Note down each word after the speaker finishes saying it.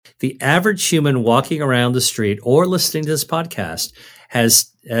the average human walking around the street or listening to this podcast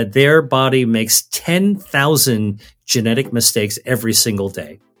has their body makes 10,000 genetic mistakes every single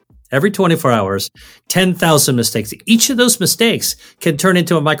day. Every 24 hours, 10,000 mistakes. Each of those mistakes can turn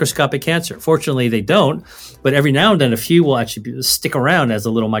into a microscopic cancer. Fortunately, they don't, but every now and then a few will actually stick around as a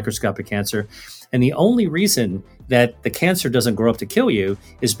little microscopic cancer. And the only reason that the cancer doesn't grow up to kill you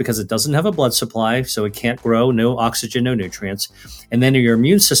is because it doesn't have a blood supply, so it can't grow, no oxygen, no nutrients. And then your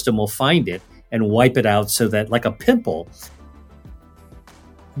immune system will find it and wipe it out so that, like a pimple.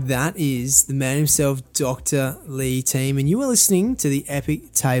 That is the man himself, Dr. Lee Team, and you are listening to the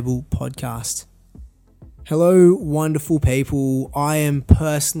Epic Table Podcast. Hello, wonderful people. I am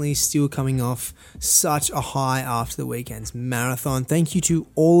personally still coming off such a high after the weekend's marathon. Thank you to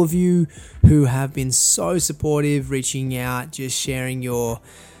all of you who have been so supportive, reaching out, just sharing your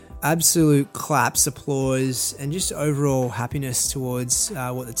absolute claps, applause, and just overall happiness towards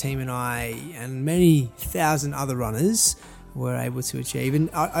what the team and I and many thousand other runners were able to achieve. And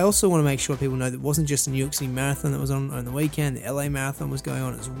I also want to make sure people know that it wasn't just the New York City Marathon that was on the weekend. The LA Marathon was going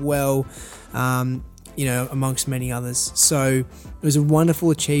on as well, amongst many others. So it was a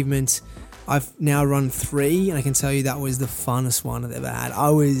wonderful achievement. I've now run 3, and I can tell you that was the funnest one I've ever had. I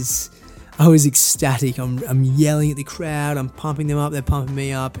was ecstatic. I'm yelling at the crowd. I'm pumping them up. They're pumping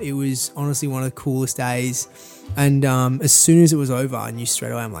me up. It was honestly one of the coolest days. And as soon as it was over, I knew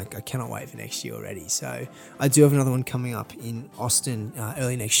straight away, I'm like, I cannot wait for next year already. So I do have another one coming up in Austin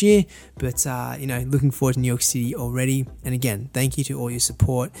early next year. But, looking forward to New York City already. And again, thank you to all your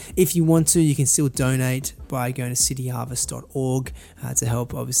support. If you want to, you can still donate by going to cityharvest.org to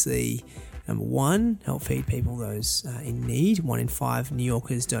help, obviously, number one, help feed people those in need. 1 in 5 New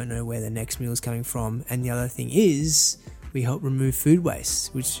Yorkers don't know where their next meal is coming from. And the other thing is, we help remove food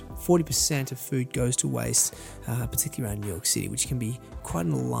waste, which 40% of food goes to waste, particularly around New York City, which can be quite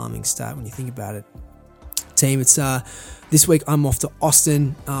an alarming stat when you think about it. Team, it's this week I'm off to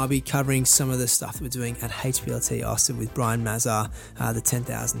Austin. I'll be covering some of the stuff that we're doing at HPLT Austin with Brian Mazar, the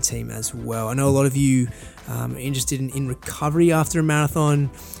 10,000 team as well. I know a lot of you are interested in recovery after a marathon.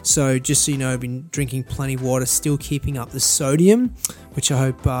 So just so you know, I've been drinking plenty of water, still keeping up the sodium, which I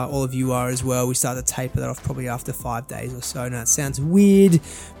hope all of you are as well. We start to taper that off probably after 5 days or so. Now it sounds weird,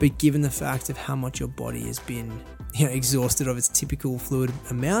 but given the fact of how much your body has been exhausted of its typical fluid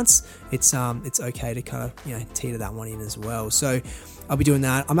amounts, it's okay to kind of teeter that one in as well. So I'll be doing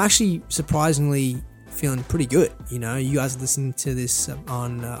that. I'm actually surprisingly feeling pretty good. You guys are listening to this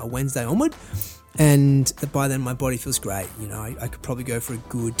on a Wednesday onward, and by then my body feels great. I could probably go for a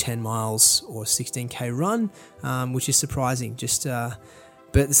good 10 miles or 16k run, which is surprising.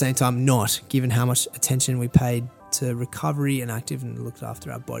 But at the same time, not given how much attention we paid to recovery and active and looked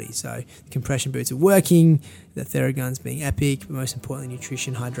after our body. So the compression boots are working, the Theragun's being epic, but most importantly,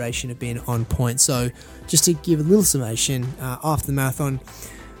 nutrition, hydration have been on point. So just to give a little summation, after the marathon,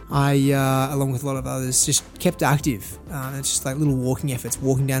 I, along with a lot of others, just kept active. It's just like little walking efforts.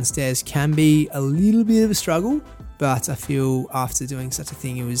 Walking downstairs can be a little bit of a struggle, but I feel after doing such a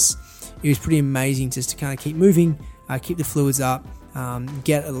thing, it was pretty amazing just to kind of keep moving, keep the fluids up,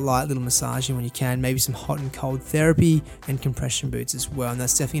 get a light little massage in when you can, maybe some hot and cold therapy and compression boots as well. And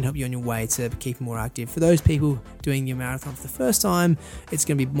that's definitely going to help you on your way to keep more active. For those people doing your marathon for the first time, it's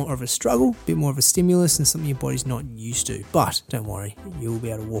going to be more of a struggle, a bit more of a stimulus and something your body's not used to. But don't worry, you'll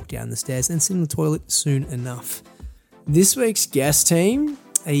be able to walk down the stairs and sit in the toilet soon enough. This week's guest team,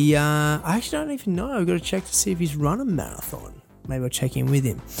 I actually don't even know. I've got to check to see if he's run a marathon. Maybe I'll check in with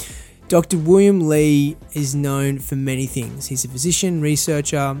him. Dr. William Li is known for many things. He's a physician,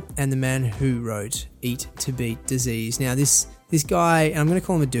 researcher, and the man who wrote Eat to Beat Disease. Now, this guy, and I'm going to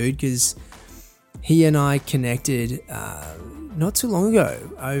call him a dude because he and I connected not too long ago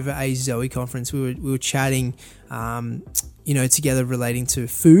over a Zoe conference. We were chatting, together relating to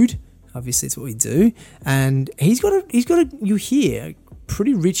food. Obviously, it's what we do, and he's got you hear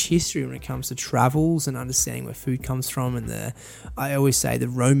pretty rich history when it comes to travels and understanding where food comes from, and I always say the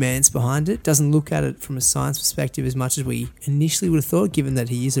romance behind it. Doesn't look at it from a science perspective as much as we initially would have thought, given that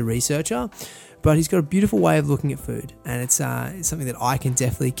he is a researcher, but he's got a beautiful way of looking at food, and it's something that I can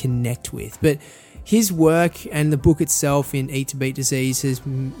definitely connect with. But his work and the book itself in Eat to Beat Disease has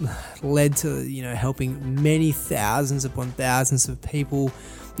led to helping many thousands upon thousands of people.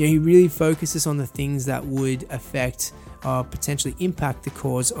 He really focuses on the things that would affect potentially impact the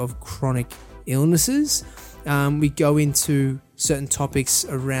cause of chronic illnesses. We go into certain topics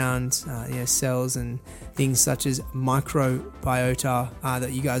around cells and things such as microbiota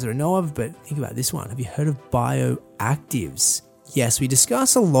that you guys already know of, but think about this one. Have you heard of bioactives? Yes, we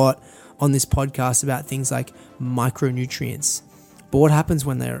discuss a lot on this podcast about things like micronutrients, But what happens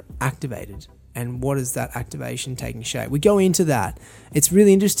when they're activated? And what is that activation taking shape? We go into that. It's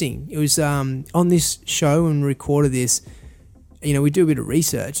really interesting. It was on this show when we recorded this, we do a bit of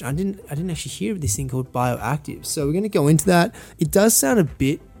research. I didn't actually hear of this thing called bioactive. So we're going to go into that. It does sound a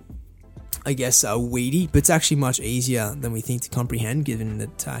bit, I guess, weedy, but it's actually much easier than we think to comprehend, given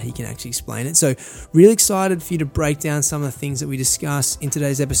that he can actually explain it. So really excited for you to break down some of the things that we discuss in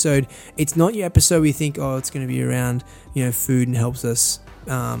today's episode. It's not your episode where you think, it's going to be around, food and helps us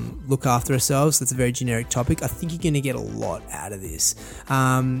look after ourselves. That's a very generic topic. I think you're going to get a lot out of this.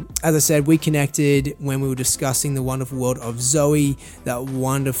 As I said, we connected when we were discussing the wonderful world of Zoe, that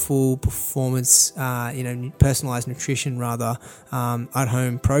wonderful performance, personalized nutrition at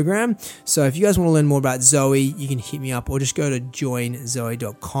home program. So if you guys want to learn more about Zoe, you can hit me up or just go to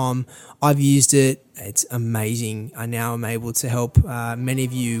joinzoe.com. I've used it. It's amazing. I now am able to help many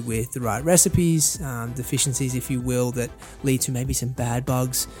of you with the right recipes, deficiencies, if you will, that lead to maybe some bad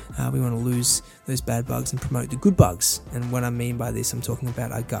bugs. We want to lose those bad bugs and promote the good bugs. And what I mean by this, I'm talking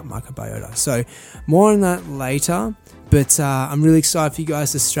about our gut microbiota. So more on that later. But I'm really excited for you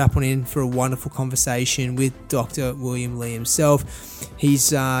guys to strap on in for a wonderful conversation with Dr. William Li himself.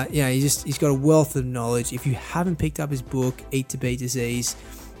 He's got a wealth of knowledge. If you haven't picked up his book, Eat to Beat Disease,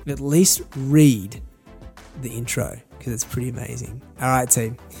 at least read the intro because it's pretty amazing. All right,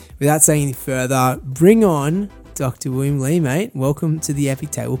 team. Without saying any further, bring on Dr. William Li, mate. Welcome to the Epic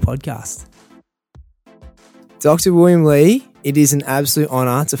Table Podcast. Dr. William Li, it is an absolute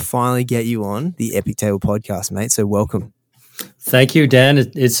honor to finally get you on the Epic Table Podcast, mate. So welcome. Thank you,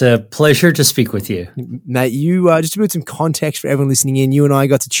 Dan. It's a pleasure to speak with you. Mate, you just to put some context for everyone listening in, you and I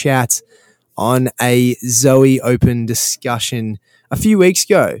got to chat on a Zoe Open discussion a few weeks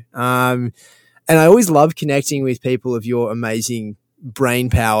ago. And I always love connecting with people of your amazing brain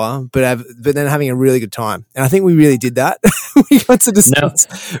power, but then having a really good time. And I think we really did that. We got to discuss.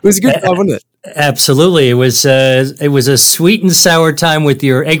 No, it was a good time, wasn't it? Absolutely. It was a sweet and sour time with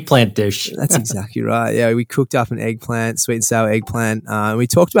your eggplant dish. That's exactly right. Yeah, we cooked up an eggplant, sweet and sour eggplant. And we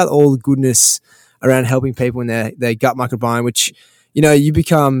talked about all the goodness around helping people in their gut microbiome, which, you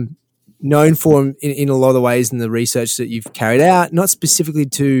become known for in a lot of the ways in the research that you've carried out, not specifically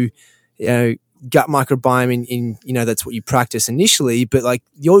to, gut microbiome in that's what you practice initially, but like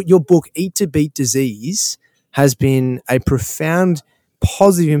your book, Eat to Beat Disease, has been a profound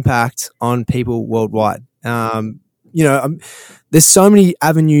positive impact on people worldwide. There's so many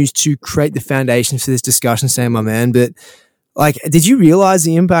avenues to create the foundation for this discussion, Sam, my man, but did you realize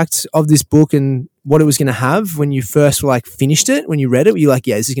the impact of this book and what it was going to have when you first finished it, when you read it? Were you like,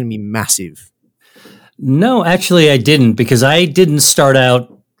 yeah, this is going to be massive? No, actually I didn't, because I didn't start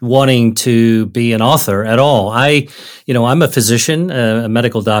out wanting to be an author at all. I'm a physician, a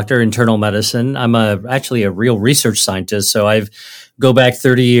medical doctor, internal medicine. I'm actually a real research scientist. So I go back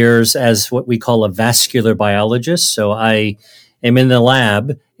 30 years as what we call a vascular biologist. So I am in the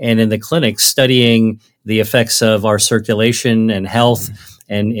lab and in the clinic studying the effects of our circulation and health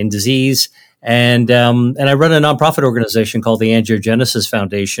and in disease. And I run a nonprofit organization called the Angiogenesis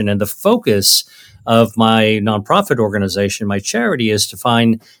Foundation. And the focus of my nonprofit organization, my charity, is to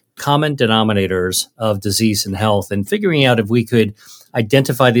find common denominators of disease and health, and figuring out if we could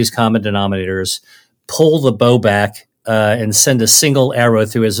identify these common denominators, pull the bow back, and send a single arrow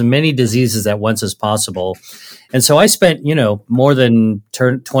through as many diseases at once as possible. And so I spent, more than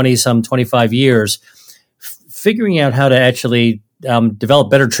 25 years figuring out how to actually develop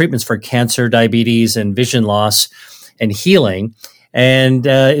better treatments for cancer, diabetes, and vision loss and healing. And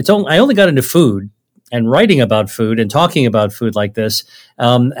I only got into food and writing about food and talking about food like this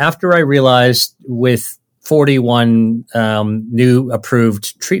after I realized with 41 new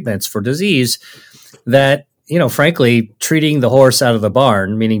approved treatments for disease that, frankly, treating the horse out of the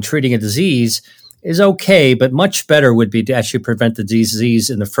barn, meaning treating a disease, is okay, but much better would be to actually prevent the disease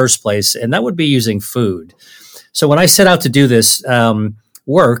in the first place, and that would be using food. So when I set out to do this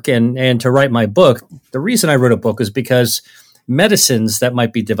work and to write my book, the reason I wrote a book is because medicines that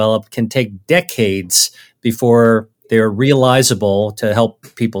might be developed can take decades before they're realizable to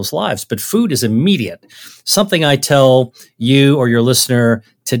help people's lives. But food is immediate. Something I tell you or your listener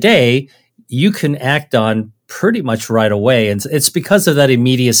today, you can act on pretty much right away. And it's because of that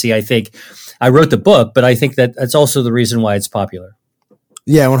immediacy, I think, I wrote the book, but I think that that's also the reason why it's popular.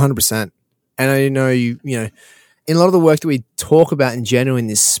 Yeah, 100%. And I know you in a lot of the work that we talk about in general in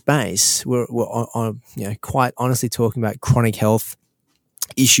this space, we're on, quite honestly talking about chronic health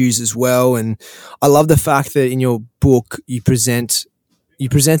issues as well. And I love the fact that in your book you present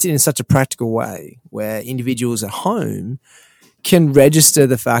it in such a practical way where individuals at home can register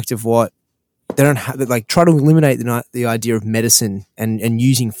the fact of what they don't have, like, try to eliminate the idea of medicine and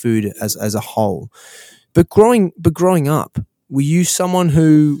using food as a whole. But growing up, were you someone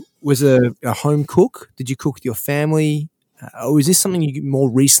who was a home cook? Did you cook with your family? Or is this something you more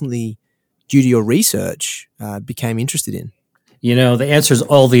recently, due to your research, became interested in? The answer is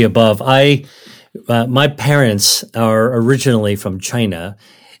all the above. My parents are originally from China,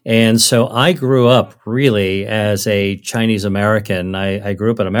 and so I grew up really as a Chinese American. I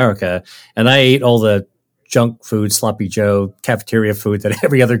grew up in America, and I ate all the junk food, sloppy Joe, cafeteria food that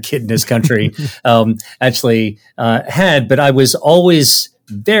every other kid in this country actually had. But I was always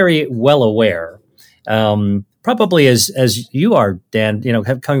very well aware, probably as you are, Dan,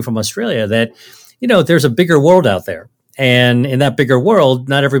 coming from Australia, that, there's a bigger world out there. And in that bigger world,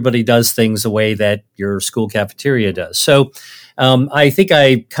 not everybody does things the way that your school cafeteria does. So I think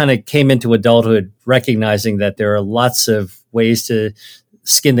I kind of came into adulthood recognizing that there are lots of ways to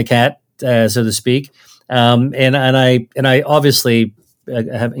skin the cat, so to speak. And I obviously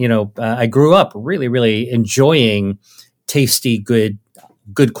I grew up really, really enjoying tasty, good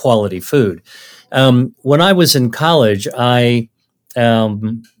quality food. When I was in college, I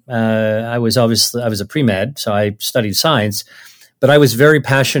was a pre-med, so I studied science, but I was very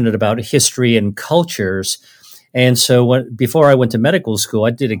passionate about history and cultures. And so before I went to medical school,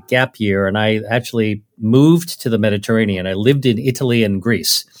 I did a gap year, and I actually moved to the Mediterranean. I lived in Italy and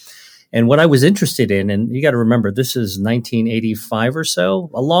Greece. And what I was interested in, and you got to remember, this is 1985 or so,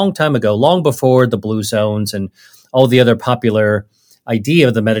 a long time ago, long before the blue zones and all the other popular idea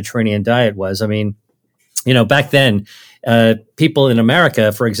of the Mediterranean diet was. I mean, back then, people in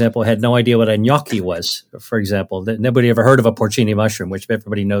America, for example, had no idea what a gnocchi was, for example. Nobody ever heard of a porcini mushroom, which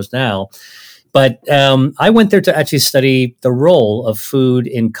everybody knows now. But I went there to actually study the role of food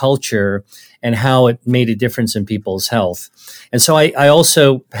in culture and how it made a difference in people's health. And so I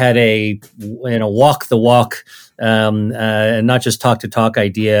also had a walk the walk and not just talk the talk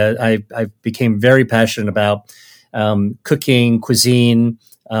idea. I became very passionate about cooking, cuisine,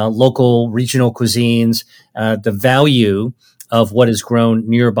 local regional cuisines, the value of what is grown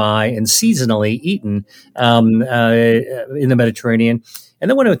nearby and seasonally eaten in the Mediterranean. And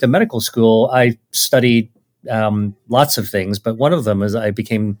then when I went to medical school, I studied lots of things, but one of them is I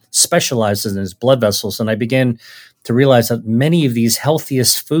became specialized in his blood vessels, and I began to realize that many of these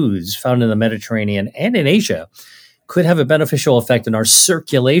healthiest foods found in the Mediterranean and in Asia could have a beneficial effect on our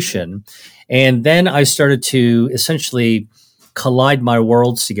circulation. And then I started to essentially collide my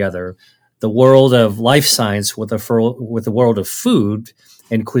worlds together, the world of life science with the world of food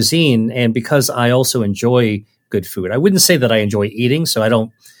and cuisine. And because I also enjoy good food, I wouldn't say that I enjoy eating, so I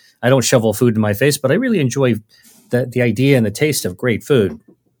don't shovel food in my face, but I really enjoy the idea and the taste of great food,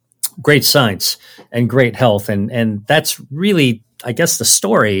 great science, and great health. And that's really, I guess, the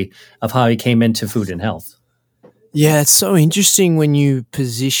story of how I came into food and health. Yeah, it's so interesting when you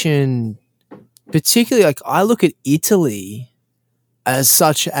position, particularly, like, I look at Italy as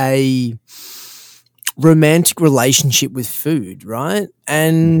such a romantic relationship with food, right?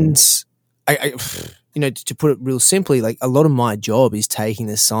 And I to put it real simply, like, a lot of my job is taking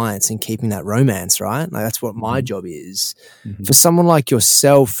the science and keeping that romance, right? Like, that's what my job is. Mm-hmm. For someone like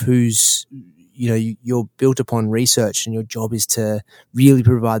yourself, who's, you're built upon research and your job is to really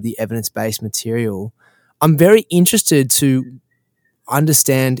provide the evidence-based material, I'm very interested to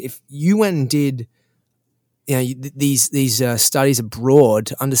understand if you went and did, these studies abroad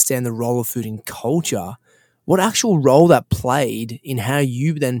to understand the role of food in culture, what actual role that played in how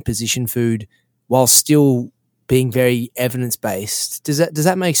you then position food while still being very evidence-based. Does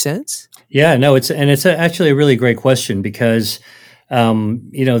that make sense? Yeah, no, it's actually a really great question because,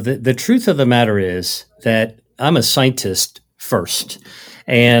 the truth of the matter is that I'm a scientist first.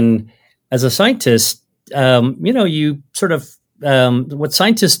 And as a scientist, you sort of, what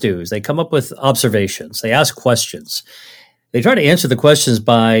scientists do is they come up with observations. They ask questions. They try to answer the questions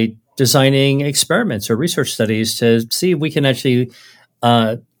by designing experiments or research studies to see if we can actually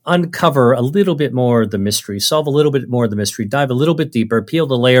uncover a little bit more of the mystery, solve a little bit more of the mystery, dive a little bit deeper, peel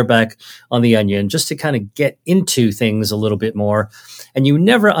the layer back on the onion just to kind of get into things a little bit more. And you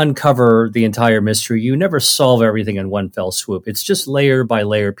never uncover the entire mystery. You never solve everything in one fell swoop. It's just layer by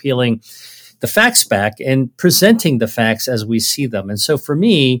layer, peeling the facts back and presenting the facts as we see them. And so for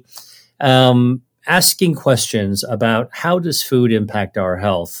me, asking questions about how does food impact our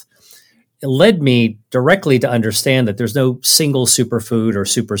health, it led me directly to understand that there's no single superfood or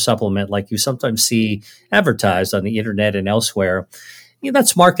super supplement like you sometimes see advertised on the internet and elsewhere.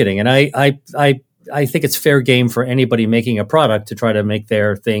 That's marketing. And I think it's fair game for anybody making a product to try to make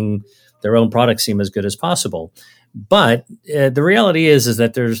their own product seem as good as possible. But the reality is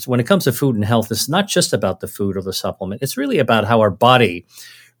that when it comes to food and health, it's not just about the food or the supplement. It's really about how our body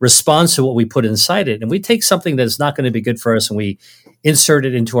responds to what we put inside it. And we take something that's not going to be good for us and we insert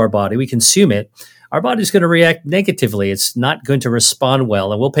it into our body, we consume it, our body's going to react negatively. It's not going to respond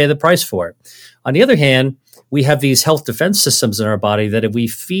well, and we'll pay the price for it. On the other hand, we have these health defense systems in our body that if we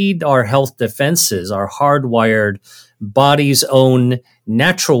feed our health defenses, our hardwired body's own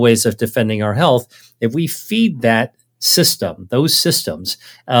natural ways of defending our health, if we feed that system, those systems,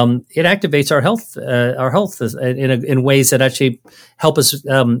 it activates our health in ways that actually help us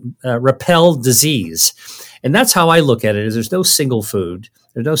repel disease. And that's how I look at it. Is there's no single food,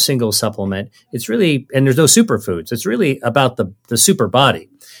 there's no single supplement. It's really, and there's no superfoods. It's really about the super body.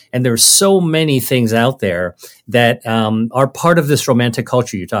 And there's so many things out there that are part of this romantic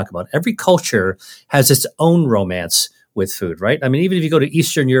culture you talk about. Every culture has its own romance with food, right? I mean, even if you go to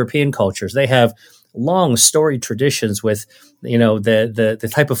Eastern European cultures, they have long storied traditions with, the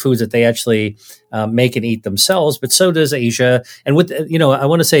type of foods that they actually make and eat themselves. But so does Asia. And with, I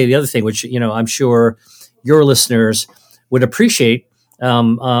want to say the other thing, which, I'm sure your listeners would appreciate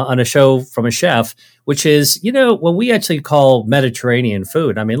on a show from a chef, which is, when we actually call Mediterranean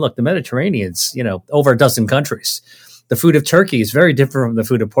food, I mean, look, the Mediterranean's, over a dozen countries. The food of Turkey is very different from the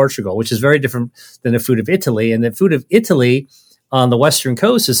food of Portugal, which is very different than the food of Italy. And the food of Italy on the Western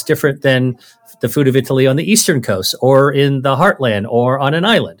coast is different than the food of Italy on the Eastern coast or in the heartland or on an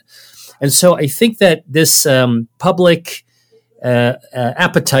island. And so I think that this public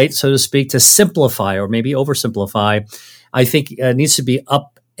appetite, so to speak, to simplify or maybe oversimplify, I think needs to be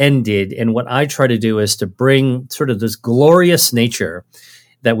upended. And what I try to do is to bring sort of this glorious nature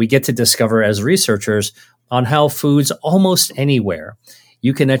that we get to discover as researchers on how foods almost anywhere,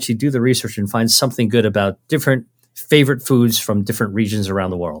 you can actually do the research and find something good about different favorite foods from different regions around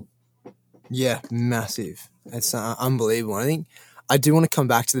the world. Yeah, massive. It's unbelievable. I think I do want to come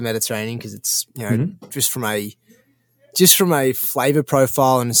back to the Mediterranean because it's, just from a flavor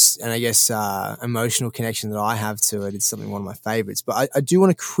profile and I guess emotional connection that I have to it, it's something one of my favorites. But I do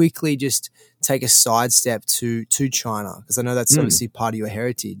want to quickly just take a sidestep to China because I know that's obviously part of your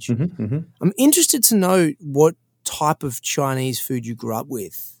heritage. I'm interested to know what type of Chinese food you grew up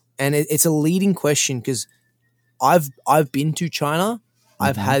with, and it's a leading question because I've been to China.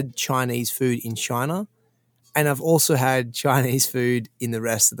 I've had Chinese food in China, and I've also had Chinese food in the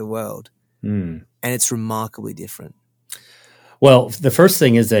rest of the world, and it's remarkably different. Well, the first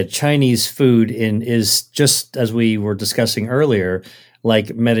thing is that Chinese food is just as we were discussing earlier,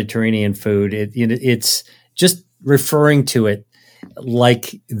 like Mediterranean food. It's just referring to it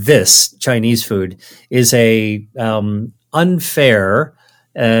like this Chinese food is a unfair.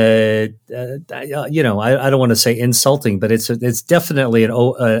 I don't want to say insulting, but it's definitely an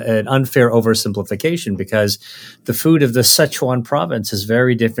unfair oversimplification because the food of the Sichuan province is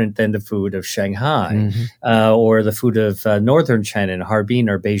very different than the food of Shanghai or the food of northern China in Harbin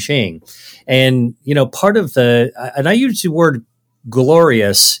or Beijing. And, part of and I use the word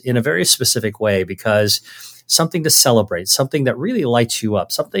glorious in a very specific way because something to celebrate, something that really lights you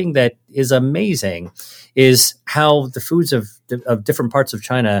up, something that is amazing is how the foods of different parts of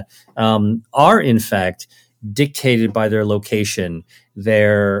China are in fact dictated by their location,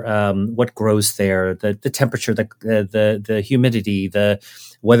 their what grows there, the temperature, the humidity,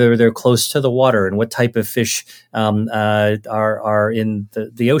 whether they're close to the water and what type of fish are in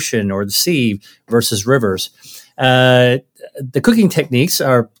the ocean or the sea versus rivers. The cooking techniques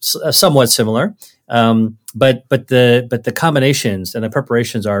are somewhat similar. But the combinations and the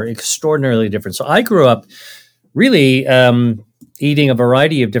preparations are extraordinarily different. So I grew up really eating a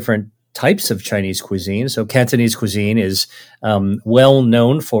variety of different types of Chinese cuisine. So Cantonese cuisine is well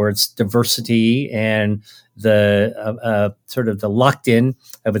known for its diversity and the sort of the locked in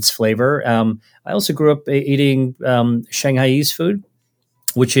of its flavor. I also grew up eating Shanghaiese food,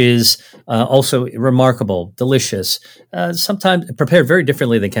 which is also remarkable, delicious, sometimes prepared very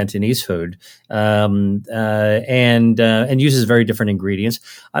differently than Cantonese food, and uses very different ingredients.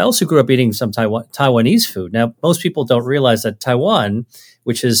 I also grew up eating some Taiwanese food. Now, most people don't realize that Taiwan,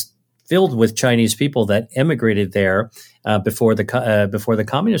 which is filled with Chinese people that emigrated there before the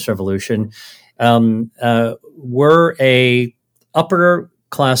Communist Revolution, were a upper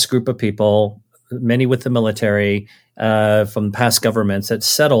class group of people, many with the military, from past governments that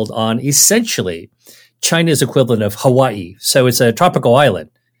settled on essentially China's equivalent of Hawaii. So it's a tropical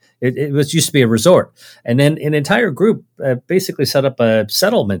island. It used to be a resort. And then an entire group basically set up a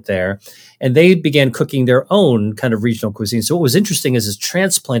settlement there, and they began cooking their own kind of regional cuisine. So what was interesting is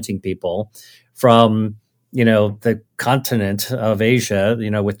transplanting people from the continent of Asia,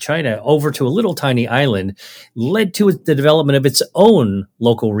 with China over to a little tiny island, led to the development of its own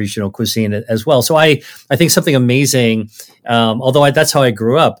local regional cuisine as well. So I think something amazing. Although that's how I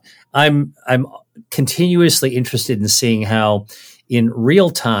grew up, I'm continuously interested in seeing how in real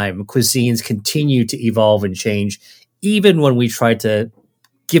time cuisines continue to evolve and change, even when we try to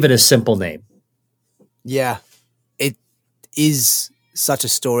give it a simple name. Yeah, it is such a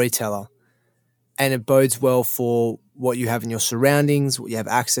storyteller. And it bodes well for what you have in your surroundings, what you have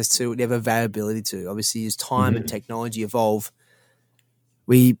access to, what you have availability to. Obviously, as time and technology evolve,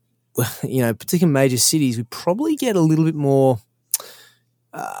 we, particularly in major cities, we probably get a little bit more,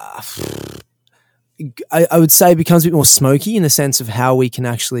 I would say it becomes a bit more smoky in the sense of how we can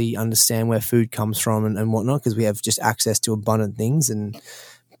actually understand where food comes from and whatnot, because we have just access to abundant things.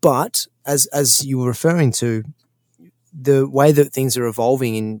 But as you were referring to, the way that things are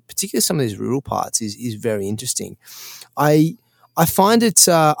evolving in particular some of these rural parts is very interesting. I find it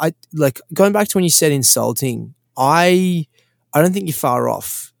like going back to when you said insulting, I don't think you're far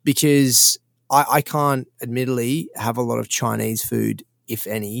off, because I can't admittedly have a lot of Chinese food, if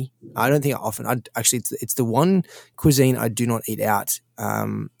any. I don't think I often. It's the one cuisine I do not eat out.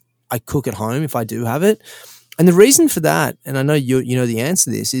 I cook at home if I do have it, and the reason for that, and I know you know the answer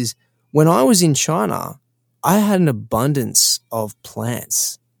to this, is when I was in China, I had an abundance of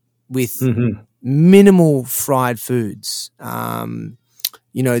plants with minimal fried foods. The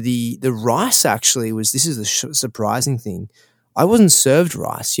rice actually was, this is the surprising thing, I wasn't served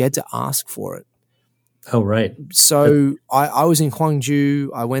rice. You had to ask for it. Oh, right. So I was in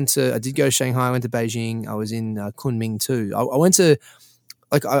Guangzhou. I did go to Shanghai. I went to Beijing. I was in Kunming too. I went to,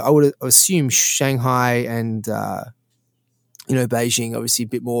 I would assume Shanghai and, Beijing, obviously a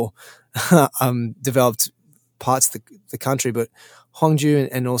bit more developed parts of the country, but Hangzhou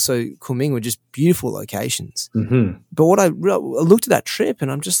and also Kunming were just beautiful locations. But what I looked at that trip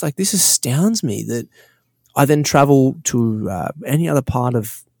and I'm just like, this astounds me that I then travel to any other part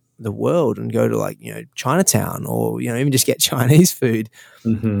of the world and go to Chinatown or, even just get Chinese food.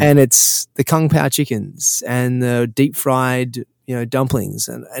 And it's the Kung Pao chickens and the deep fried, dumplings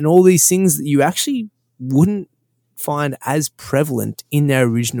and all these things that you actually wouldn't find as prevalent in their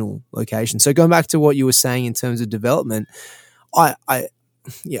original location. So going back to what you were saying in terms of development, I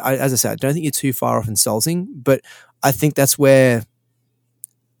as I said, I don't think you're too far off insulting, but I think that's where,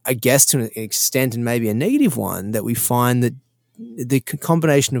 I guess to an extent and maybe a negative one, that we find that the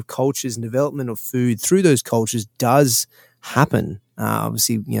combination of cultures and development of food through those cultures does happen.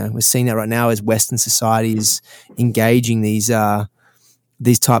 Obviously, we're seeing that right now as Western society is engaging these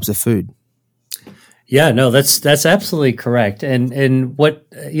types of food. Yeah, no, that's absolutely correct. And what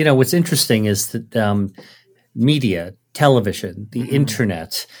what's interesting is that media, television, the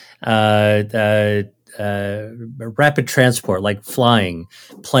internet, rapid transport like flying,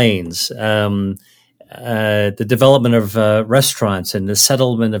 planes, the development of restaurants and the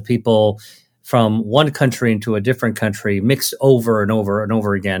settlement of people from one country into a different country, mixed over and over and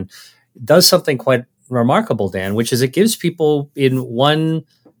over again, does something quite remarkable, Dan, which is it gives people in one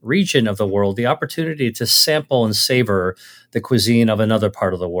region of the world the opportunity to sample and savor the cuisine of another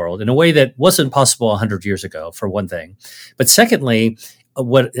part of the world in a way that wasn't possible 100 years ago, for one thing. But secondly,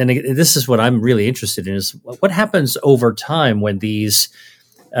 this is what I'm really interested in, is what happens over time when these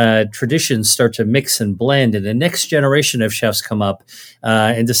traditions start to mix and blend, and the next generation of chefs come up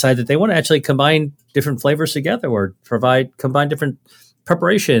and decide that they want to actually combine different flavors together, or combine different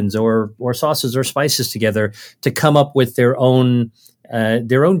preparations or sauces or spices together to come up with their own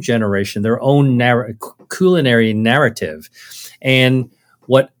generation, their own culinary narrative. And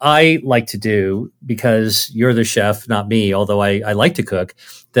what I like to do, because you're the chef, not me, although I like to cook,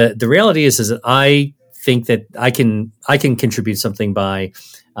 the reality is that I think that I can contribute something by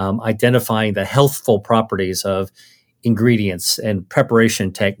identifying the healthful properties of ingredients and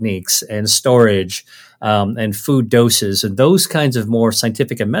preparation techniques and storage and food doses and those kinds of more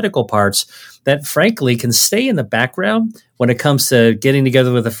scientific and medical parts that frankly can stay in the background when it comes to getting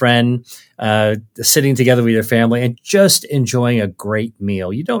together with a friend, sitting together with your family and just enjoying a great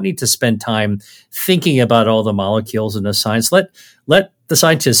meal. You don't need to spend time thinking about all the molecules and the science. Let the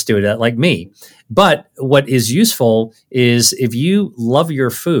scientists do that, like me. But what is useful is if you love your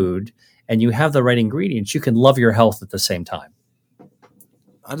food and you have the right ingredients, you can love your health at the same time.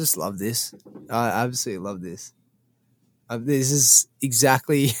 I just love this. I absolutely love this. This is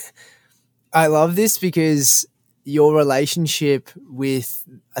exactly... I love this because your relationship with,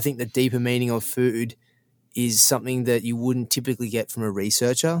 I think, the deeper meaning of food is something that you wouldn't typically get from a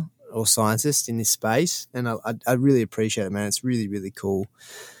researcher or scientist in this space. And I really appreciate it, man. It's really, really cool.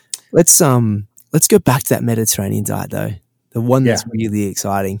 Let's let's go back to that Mediterranean diet though. The one that's really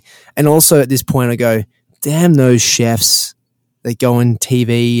exciting. And also at this point I go, damn those chefs that go on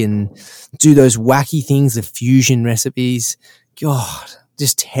TV and do those wacky things, the fusion recipes. God,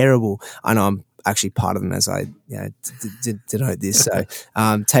 just terrible. I know I'm actually part of them as I denote this. So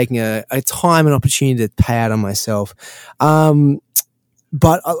taking a time and opportunity to pay out on myself.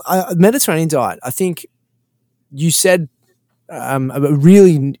 But a Mediterranean diet, I think you said a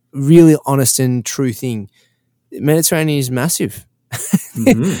really, really honest and true thing. Mediterranean is massive.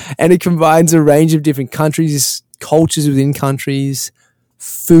 Mm-hmm. And it combines a range of different countries, cultures within countries,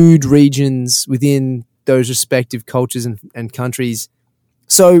 food regions within those respective cultures and countries.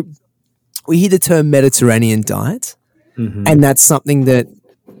 So we hear the term Mediterranean diet, and that's something that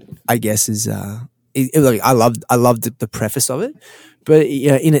I guess is I love the preface of it, but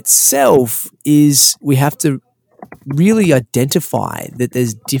in itself is we have to really identify that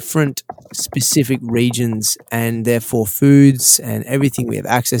there's different specific regions and therefore foods and everything we have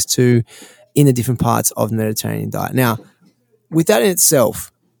access to in the different parts of the Mediterranean diet. Now, with that in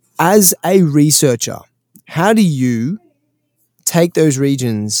itself, as a researcher, how do you take those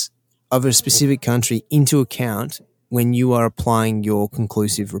regions of a specific country into account when you are applying your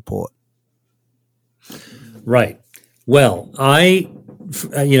conclusive report? Right. Well,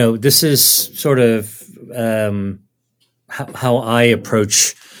 this is sort of how I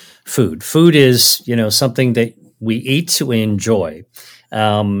approach food. Food is, something that we eat, we enjoy.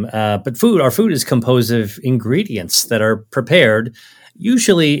 But our food is composed of ingredients that are prepared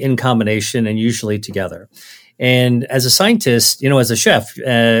usually in combination and usually together. And as a scientist, as a chef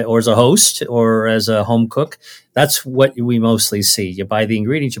or as a host or as a home cook, that's what we mostly see. You buy the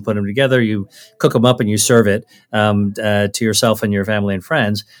ingredients, you put them together, you cook them up, and you serve it to yourself and your family and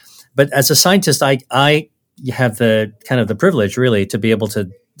friends. But as a scientist, I have the kind of the privilege, really, to be able to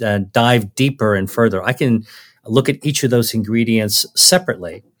dive deeper and further. I can look at each of those ingredients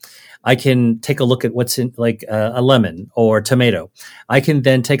separately. I can take a look at what's in, like a lemon or tomato. I can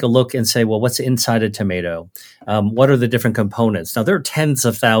then take a look and say, well, what's inside a tomato? What are the different components? Now, there are tens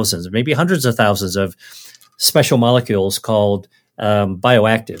of thousands, maybe hundreds of thousands of special molecules called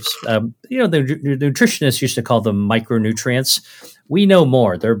bioactives. The nutritionists used to call them micronutrients. We know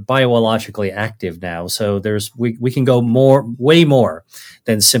more. They're biologically active now. So we can go way more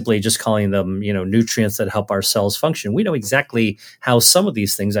than simply just calling them, nutrients that help our cells function. We know exactly how some of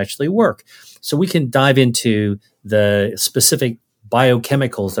these things actually work. So we can dive into the specific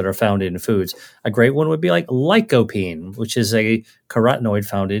biochemicals that are found in foods. A great one would be like lycopene, which is a carotenoid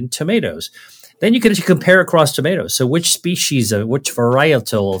found in tomatoes. Then you can compare across tomatoes. So which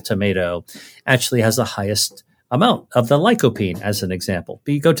varietal of tomato actually has the highest amount of the lycopene, as an example.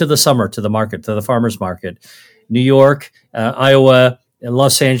 But you go to the farmer's market, New York, Iowa,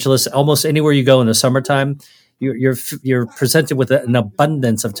 Los Angeles, almost anywhere you go in the summertime, you're presented with an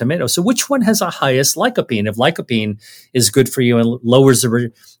abundance of tomatoes. So which one has the highest lycopene? If lycopene is good for you and lowers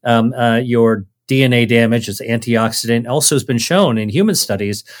your DNA damage, it's antioxidant, also has been shown in human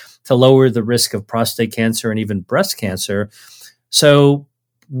studies to lower the risk of prostate cancer and even breast cancer. So,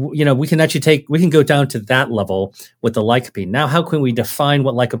 we can go down to that level with the lycopene. Now, how can we define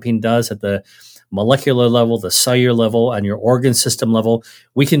what lycopene does at the molecular level, the cellular level, and your organ system level?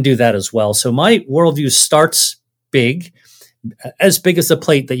 We can do that as well. So my worldview starts big, as big as the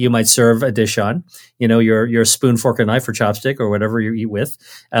plate that you might serve a dish on, your spoon, fork, and knife or chopstick or whatever you eat with.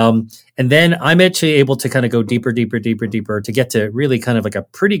 And then I'm actually able to kind of go deeper to get to really kind of like a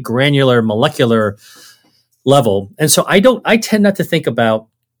pretty granular molecular level. And so I tend not to think about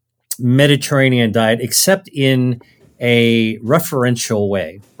Mediterranean diet except in a referential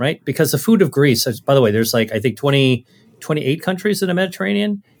way, right? Because the food of Greece, by the way, there's I think 28 countries in the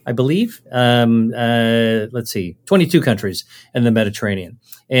Mediterranean, I believe. 22 countries in the Mediterranean.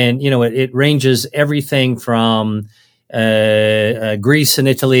 And, it ranges everything from Greece and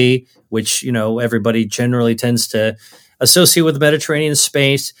Italy, which, everybody generally tends to associate with the Mediterranean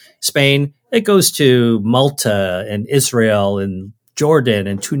space, Spain. It goes to Malta and Israel and Jordan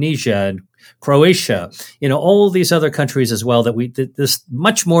and Tunisia and Croatia, all these other countries as well, that we did this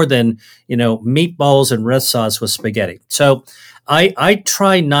much more than, meatballs and red sauce with spaghetti. So I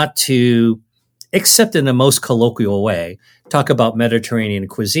try not to, except in the most colloquial way, talk about Mediterranean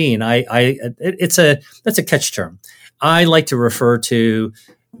cuisine. That's a catch term. I like to refer to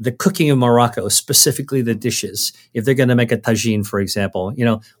the cooking of Morocco, specifically the dishes. If they're going to make a tagine, for example,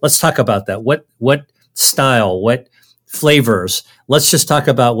 let's talk about that. What style, what flavors? Let's just talk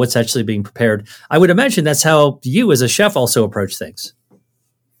about what's actually being prepared. I would imagine that's how you as a chef also approach things.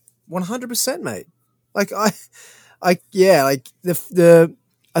 100%, mate. I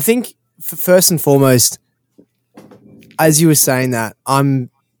think first and foremost, as you were saying that,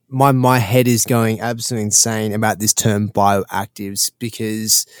 my head is going absolutely insane about this term bioactives,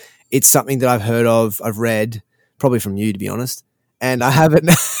 because it's something that I've heard of, I've read, probably from you, to be honest, and I haven't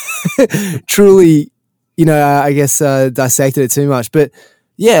truly, I guess, dissected it too much. But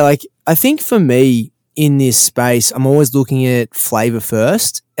yeah, like, I think for me in this space, I'm always looking at flavor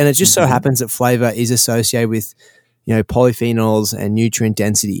first, and it just so happens that flavor is associated with, polyphenols and nutrient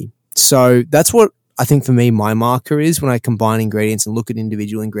density. So that's what I think for me my marker is when I combine ingredients and look at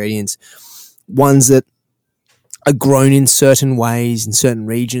individual ingredients, ones that are grown in certain ways in certain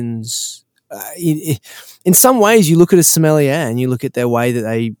regions. In some ways, you look at a sommelier and you look at their way that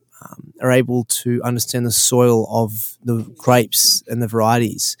they are able to understand the soil of the grapes and the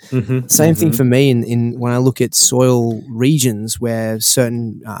varieties. Same thing for me in when I look at soil regions where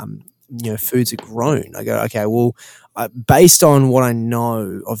certain foods are grown. I go, okay, well, based on what I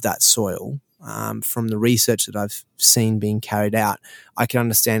know of that soil, from the research that I've seen being carried out, I can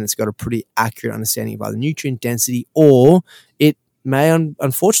understand it's got a pretty accurate understanding of either nutrient density, or it may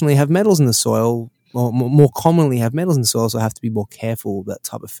unfortunately have metals in the soil, or more commonly have metals in the soil, so I have to be more careful about the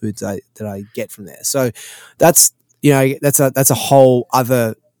type of foods that I get from there. So that's a whole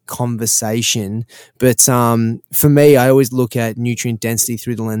other conversation. But for me, I always look at nutrient density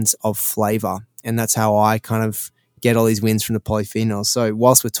through the lens of flavor, and that's how I kind of get all these wins from the polyphenols. So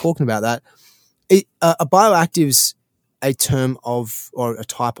whilst we're talking about that, are bioactives a term of or a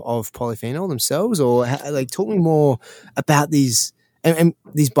type of polyphenol themselves, or talk me more about these and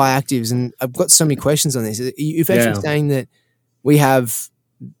these bioactives? And I've got so many questions on this. You're actually saying that we have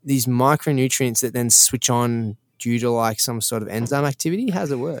these micronutrients that then switch on due to like some sort of enzyme activity. How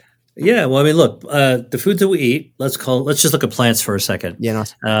does it work? Yeah, well, I mean, look, the foods that we eat, let's just look at plants for a second. Yeah,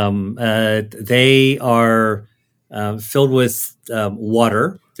 nice. They are filled with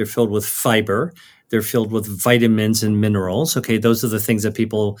water. They're filled with fiber. They're filled with vitamins and minerals. Okay, those are the things that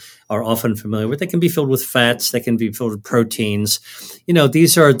people are often familiar with. They can be filled with fats. They can be filled with proteins.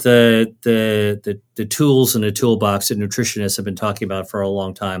 These are the tools in the toolbox that nutritionists have been talking about for a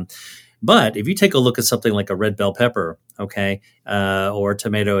long time. But if you take a look at something like a red bell pepper, okay, or a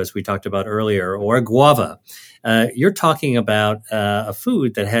tomato, as we talked about earlier, or a guava, you're talking about a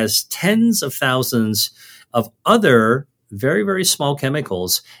food that has tens of thousands of other very, very small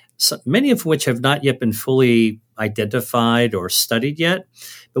chemicals, many of which have not yet been fully identified or studied yet.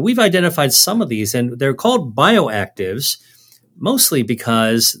 But we've identified some of these, and they're called bioactives, mostly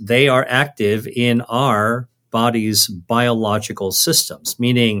because they are active in our body's biological systems,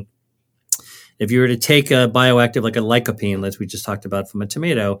 meaning if you were to take a bioactive like a lycopene, as we just talked about from a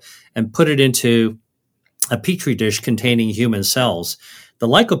tomato, and put it into a petri dish containing human cells, the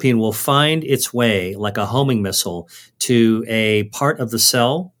lycopene will find its way like a homing missile to a part of the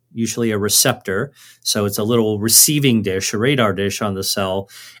cell, usually a receptor. So it's a little receiving dish, a radar dish on the cell,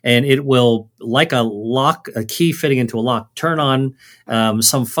 and it will, like a lock, a key fitting into a lock, turn on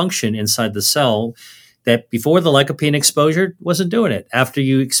some function inside the cell that before the lycopene exposure wasn't doing it. After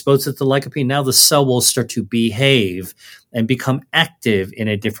you expose it to lycopene, now the cell will start to behave and become active in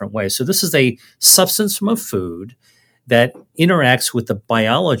a different way. So this is a substance from a food that interacts with the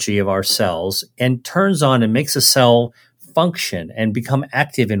biology of our cells and turns on and makes a cell function and become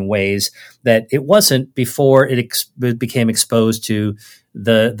active in ways that it wasn't before it became exposed to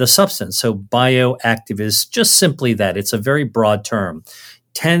the substance. So bioactive is just simply that. It's a very broad term.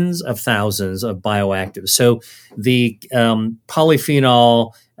 Tens of thousands of bioactives. So the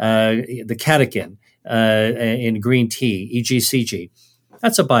polyphenol, the catechin in green tea, EGCG,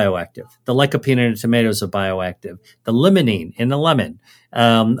 that's a bioactive. The lycopene in a tomato is a bioactive. The limonene in a lemon,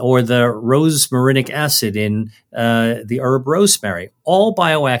 or the rosmarinic acid in the herb rosemary, all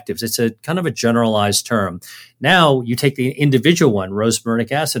bioactives. It's a kind of a generalized term. Now you take the individual one,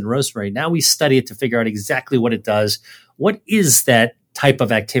 rosmarinic acid and rosemary. Now we study it to figure out exactly what it does. What is that type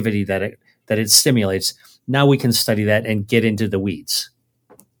of activity that it stimulates? Now we can study that and get into the weeds.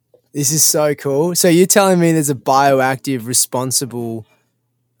 This is so cool. So you're telling me there's a bioactive responsible.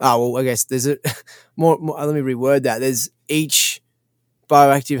 Oh, well, I guess there's a more. Let me reword that. There's each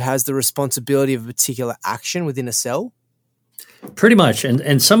bioactive has the responsibility of a particular action within a cell. Pretty much,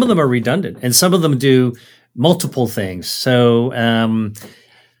 and some of them are redundant, and some of them do multiple things. So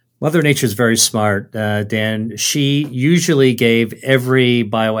Mother Nature is very smart, Dan. She usually gave every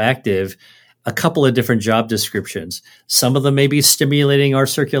bioactive a couple of different job descriptions. Some of them may be stimulating our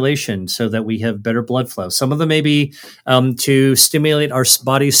circulation so that we have better blood flow. Some of them may be to stimulate our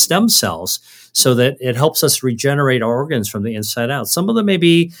body's stem cells so that it helps us regenerate our organs from the inside out. Some of them may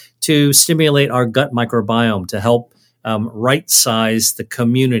be to stimulate our gut microbiome to help right size the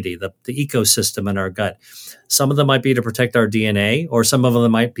community, the ecosystem in our gut. Some of them might be to protect our DNA, or some of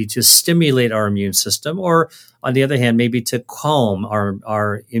them might be to stimulate our immune system, or on the other hand, maybe to calm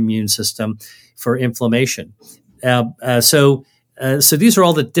our immune system for inflammation. So these are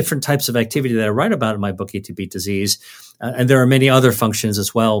all the different types of activity that I write about in my book, Eat to Beat Disease. And there are many other functions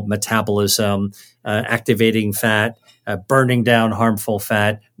as well: metabolism, activating fat, burning down harmful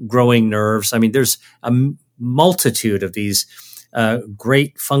fat, growing nerves. I mean, there's a multitude of these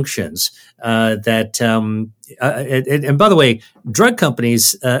great functions that. And by the way, drug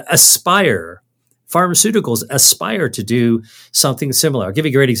companies pharmaceuticals aspire to do something similar. I'll give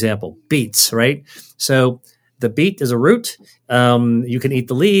you a great example: beets, right? So the beet is a root. You can eat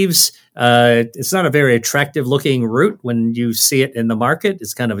the leaves. It's not a very attractive looking root when you see it in the market.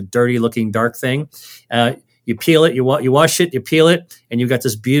 It's kind of a dirty looking, dark thing. You peel it, you wash it, you peel it, and you've got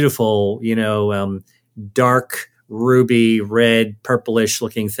this beautiful, dark ruby red, purplish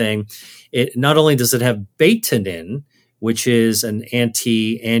looking thing. It not only does it have betanin, which is an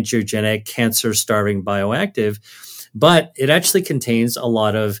anti-angiogenic, cancer-starving bioactive, but it actually contains a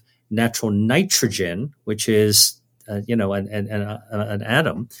lot of natural nitrogen, which is an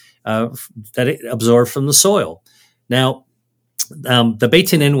atom that it absorbs from the soil. Now, the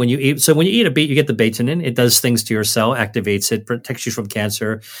betanin, when you eat a beet, you get the betanin. It does things to your cell, activates it, protects you from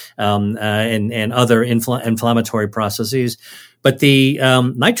cancer and other inflammatory processes. But the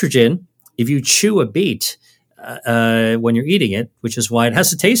nitrogen, if you chew a beet when you're eating it, which is why it has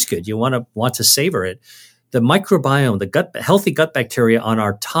to taste good, you want to savor it. The microbiome, the healthy gut bacteria on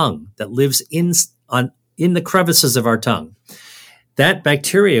our tongue that lives in the crevices of our tongue, that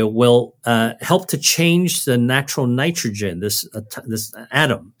bacteria will help to change the natural nitrogen, this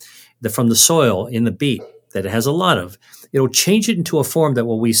atom from the soil in the beet that it has a lot of. It'll change it into a form that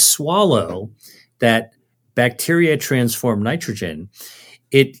when we swallow that bacteria transformed nitrogen,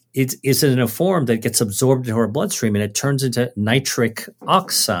 it is in a form that gets absorbed into our bloodstream and it turns into nitric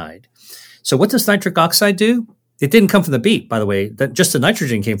oxide. So what does nitric oxide do? It didn't come from the beet, by the way. Just the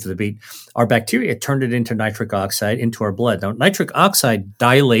nitrogen came from the beet. Our bacteria turned it into nitric oxide into our blood. Now, nitric oxide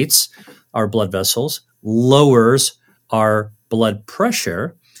dilates our blood vessels, lowers our blood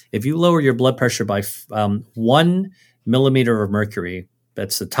pressure. If you lower your blood pressure by 1 millimeter of mercury,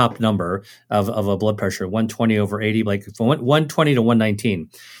 that's the top number of a blood pressure, 120 over 80, like from 120 to 119,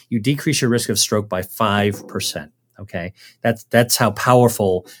 you decrease your risk of stroke by 5%. Okay, that's how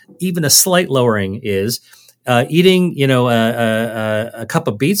powerful even a slight lowering is. Eating, a cup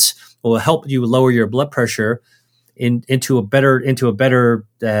of beets will help you lower your blood pressure into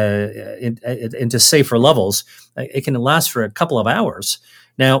safer levels. It can last for a couple of hours.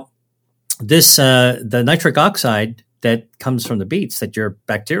 Now, the nitric oxide that comes from the beets that your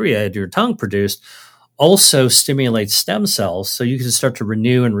bacteria at your tongue produced also stimulates stem cells, so you can start to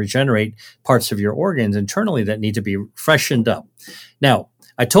renew and regenerate parts of your organs internally that need to be freshened up. Now,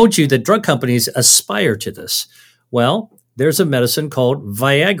 I told you that drug companies aspire to this. Well, there's a medicine called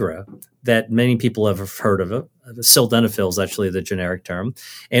Viagra that many people have heard of. Sildenafil is actually the generic term.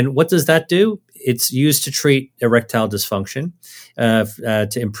 And what does that do? It's used to treat erectile dysfunction, to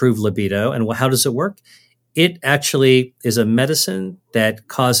improve libido. And how does it work? It actually is a medicine that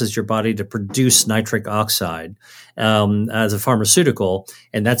causes your body to produce nitric oxide as a pharmaceutical,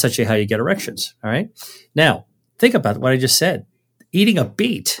 and that's actually how you get erections. All right. Now, think about what I just said. Eating a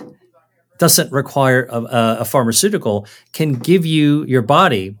beet doesn't require a pharmaceutical, can give you your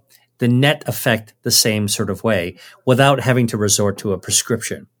body the net effect the same sort of way without having to resort to a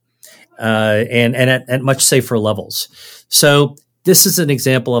prescription and at much safer levels. So this is an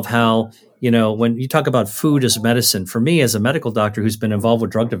example of how, when you talk about food as medicine, for me as a medical doctor who's been involved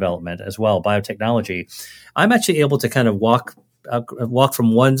with drug development as well, biotechnology, I'm actually able to kind of walk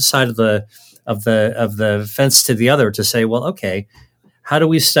from one side of the fence to the other to say, well, okay, how do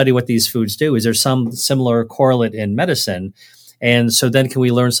we study what these foods do? Is there some similar correlate in medicine? And so then can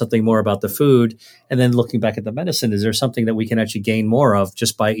we learn something more about the food? And then looking back at the medicine, is there something that we can actually gain more of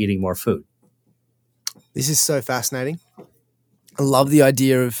just by eating more food? This is so fascinating. I love the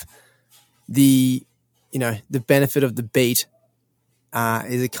idea of the benefit of the beet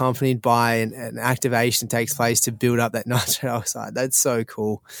is accompanied by an activation that takes place to build up that nitric oxide. That's so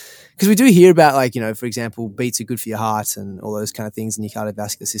cool. Because we do hear about, for example, beets are good for your heart and all those kind of things in your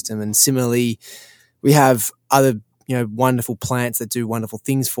cardiovascular system. And similarly, we have other, wonderful plants that do wonderful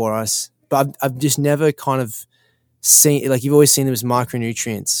things for us. But I've just never kind of seen, you've always seen them as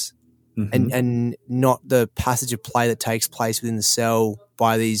micronutrients and not the passage of play that takes place within the cell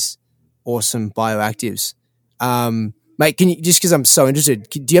by these awesome bioactives. Mate, can you, just because I'm so interested,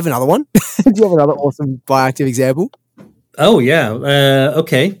 do you have another one? Do you have another awesome bioactive example? Oh yeah.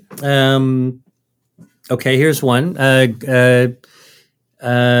 Okay. Okay. Here's one. Uh,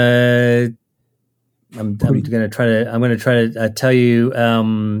 I'm going to try to. I'm going to try to tell you.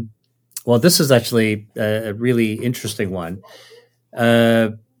 Well, this is actually a really interesting one. Uh,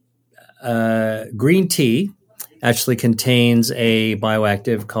 Green tea actually contains a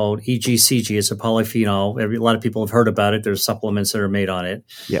bioactive called EGCG. It's a polyphenol. A lot of people have heard about it. There's supplements that are made on it.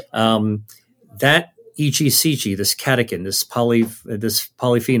 Yep. That EGCG, this catechin, this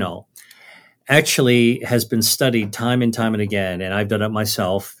polyphenol, actually has been studied time and time and again, and I've done it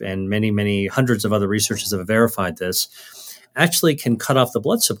myself, and many, many hundreds of other researchers have verified this, actually can cut off the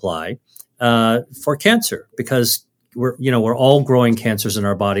blood supply for cancer, because we're all growing cancers in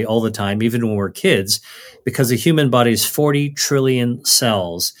our body all the time, even when we're kids, because the human body is 40 trillion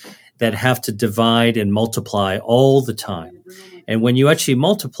cells that have to divide and multiply all the time. And when you actually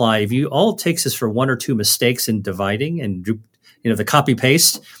multiply, if you all it takes is for one or two mistakes in dividing and the copy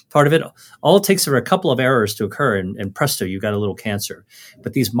paste part of it, all it takes are a couple of errors to occur, and presto, you've got a little cancer.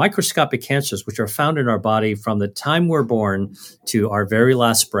 But these microscopic cancers, which are found in our body from the time we're born to our very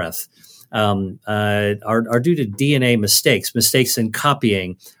last breath, are due to DNA mistakes in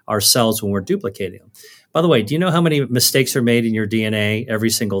copying our cells when we're duplicating them. By the way, do you know how many mistakes are made in your DNA every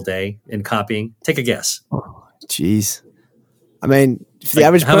single day in copying? Take a guess. Jeez. I mean, for the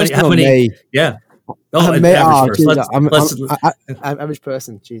average person, how many? Yeah. Oh, average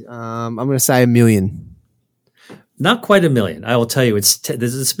person. Geez, I'm going to say 1 million. Not quite 1 million. I will tell you, it's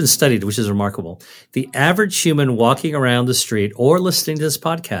been studied, which is remarkable. The average human walking around the street or listening to this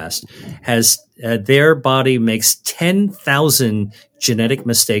podcast has their body makes 10,000 genetic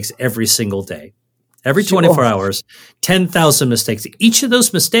mistakes every single day. Every 24 hours, 10,000 mistakes. Each of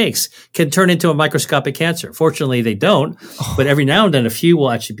those mistakes can turn into a microscopic cancer. Fortunately, they don't, but every now and then a few will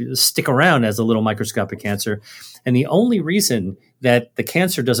actually stick around as a little microscopic cancer. And the only reason that the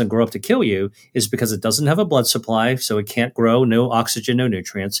cancer doesn't grow up to kill you is because it doesn't have a blood supply, so it can't grow, no oxygen, no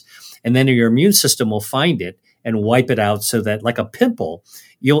nutrients. And then your immune system will find it and wipe it out, so that, like a pimple,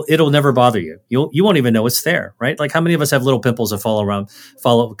 it'll never bother you. You won't even know it's there, right? Like, how many of us have little pimples that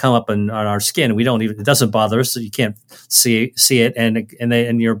come up on our skin? It doesn't bother us, so you can't see it,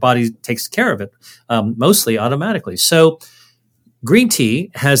 and your body takes care of it mostly automatically. So green tea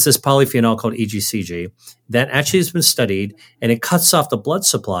has this polyphenol called EGCG that actually has been studied, and it cuts off the blood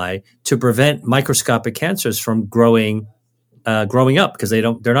supply to prevent microscopic cancers from growing up, because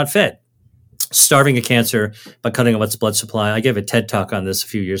they're not fed. Starving a cancer by cutting off its blood supply. I gave a TED talk on this a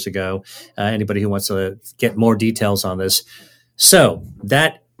few years ago. Anybody who wants to get more details on this. So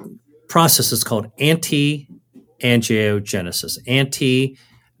that process is called anti-angiogenesis. Anti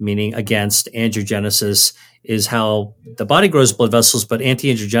meaning against, angiogenesis is how the body grows blood vessels, but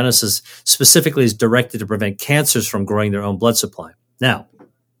anti-angiogenesis specifically is directed to prevent cancers from growing their own blood supply. Now,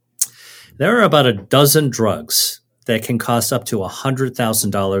 there are about a dozen drugs that can cost up to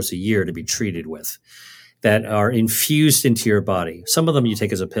 $100,000 a year to be treated with, that are infused into your body. Some of them you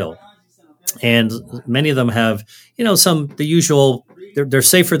take as a pill, and many of them have, the usual. They're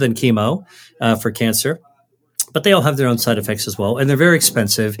safer than chemo for cancer, but they all have their own side effects as well, and they're very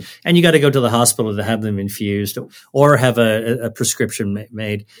expensive. And you got to go to the hospital to have them infused, or have a prescription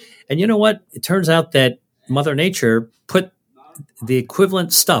made. And you know what? It turns out that Mother Nature put the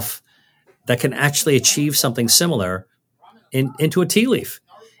equivalent stuff that can actually achieve something similar into a tea leaf.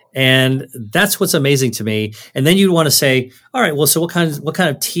 And that's what's amazing to me. And then you want to say, all right, well, so what kind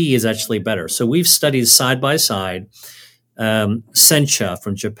of tea is actually better? So we've studied side by side sencha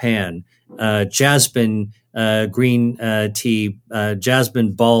from Japan, jasmine green tea,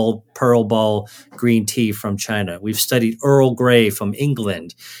 jasmine ball, pearl ball green tea from China. We've studied Earl Grey from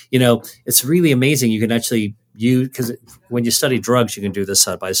England. It's really amazing. You can actually because when you study drugs, you can do this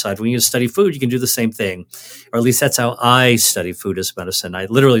side by side. When you study food, you can do the same thing, or at least that's how I study food as medicine. I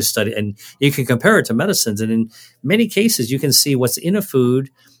literally study, and you can compare it to medicines. And in many cases, you can see what's in a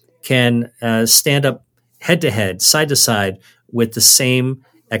food can stand up head to head, side to side, with the same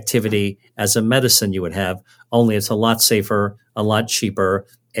activity as a medicine you would have, only it's a lot safer, a lot cheaper,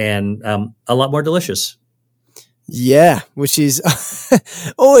 and a lot more delicious. Yeah, which is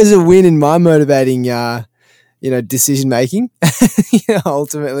always a win in my motivating decision making.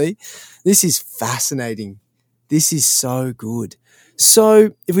 Ultimately, this is fascinating. This is so good.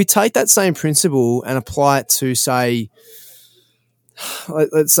 So if we take that same principle and apply it to, say,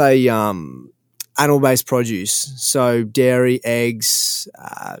 let's say animal-based produce, so dairy, eggs,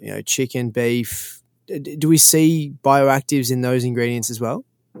 chicken, beef, do we see bioactives in those ingredients as well?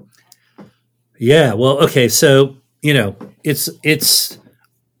 Yeah, well, okay, so it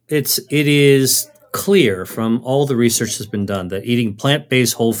is clear from all the research that's been done that eating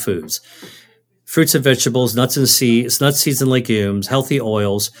plant-based whole foods, fruits and vegetables, nuts, seeds and legumes, healthy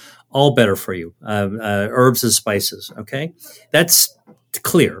oils, all better for you. Herbs and spices. Okay, that's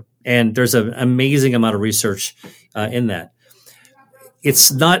clear, and there's an amazing amount of research in that.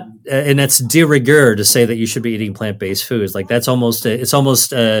 It's not, and that's de rigueur to say that you should be eating plant-based foods. Like that's almost against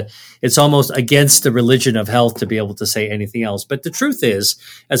the religion of health to be able to say anything else. But the truth is,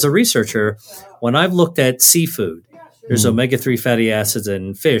 as a researcher, when I've looked at seafood, there's omega-3 fatty acids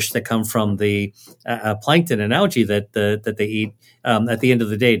in fish that come from the plankton and algae that they eat. At the end of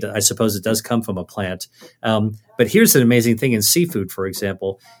the day, I suppose it does come from a plant. But here's an amazing thing in seafood, for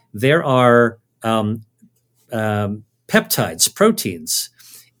example, there are peptides, proteins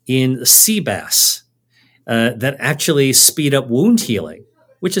in sea bass that actually speed up wound healing,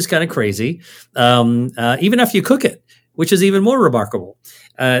 which is kind of crazy, even after you cook it, which is even more remarkable.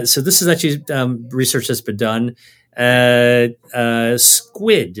 So this is actually research that's been done.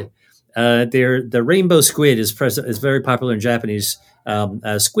 Squid, the rainbow squid is very popular in Japanese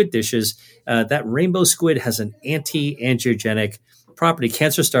squid dishes. That rainbow squid has an anti-angiogenic property,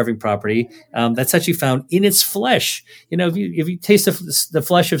 cancer-starving property, that's actually found in its flesh. If you taste the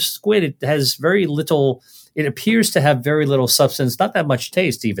flesh of squid, it has very little. It appears to have very little substance, not that much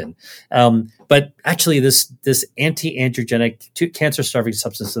taste even. But actually, this anti-angiogenic, cancer-starving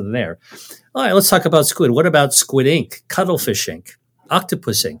substance is there. All right, let's talk about squid. What about squid ink, cuttlefish ink,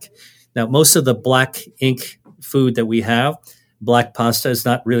 octopus ink? Now, most of the black ink food that we have, black pasta, is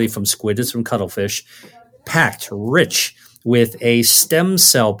not really from squid; it's from cuttlefish, packed, rich with a stem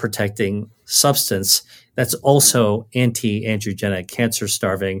cell protecting substance that's also anti-angiogenic,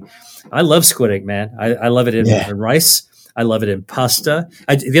 cancer-starving. I love squid ink, man. I love it in rice. I love it in pasta.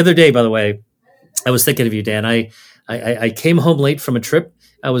 The other day, by the way, I was thinking of you, Dan. I came home late from a trip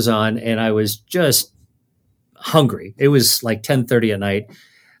I was on, and I was just hungry. It was like 10:30 at night.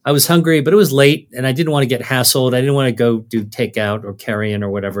 I was hungry, but it was late, and I didn't want to get hassled. I didn't want to go do takeout or carry-in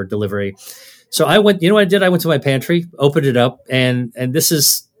or whatever, delivery. So I went, you know what I did? I went to my pantry, opened it up, and this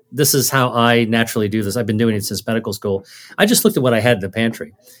is how I naturally do this. I've been doing it since medical school. I just looked at what I had in the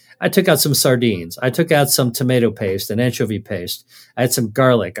pantry. I took out some sardines. I took out some tomato paste and anchovy paste. I had some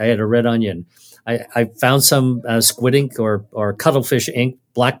garlic. I had a red onion. I found some squid ink or cuttlefish ink,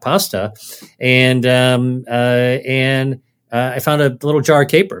 black pasta, and I found a little jar of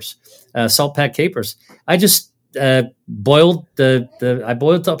capers, salt packed capers. I just boiled I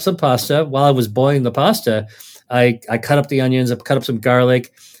boiled up some pasta. While I was boiling the pasta, I cut up the onions. I cut up some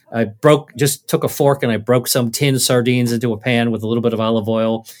garlic. I took a fork and I broke some tinned sardines into a pan with a little bit of olive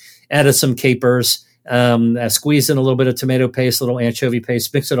oil, added some capers, I squeezed in a little bit of tomato paste, a little anchovy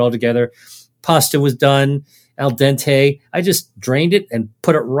paste, mixed it all together. Pasta was done, al dente. I just drained it and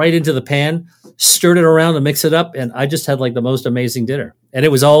put it right into the pan, stirred it around and mixed it up. And I just had like the most amazing dinner. And it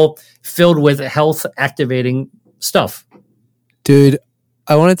was all filled with health activating stuff. Dude,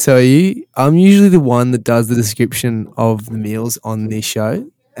 I want to tell you, I'm usually the one that does the description of the meals on this show.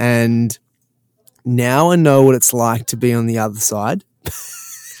 And now I know what it's like to be on the other side.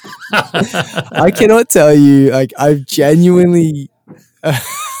 I cannot tell you, like, I've genuinely,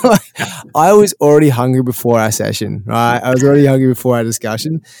 I was already hungry before our session, right? I was already hungry before our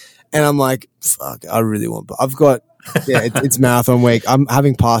discussion. And I'm like, fuck, I really want, I've got, it's marathon week. I'm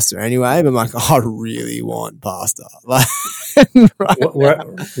having pasta anyway, but I'm like, I really want pasta. Like,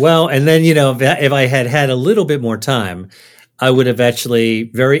 well, and then, if I had a little bit more time, I would have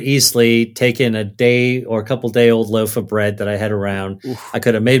actually very easily taken a day or a couple day old loaf of bread that I had around. Oof. I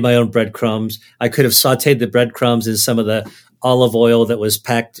could have made my own breadcrumbs. I could have sauteed the breadcrumbs in some of the olive oil that was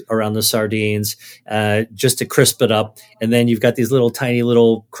packed around the sardines, just to crisp it up. And then you've got these little tiny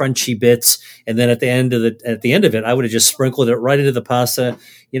little crunchy bits. And then at the end of it, I would have just sprinkled it right into the pasta.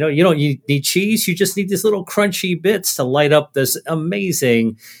 You don't need cheese. You just need these little crunchy bits to light up this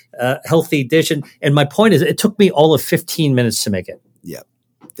amazing, healthy dish. And my point is, it took me all of 15 minutes to make it. Yeah,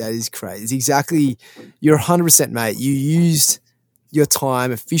 that is crazy. It's exactly, you're 100%, mate. You used your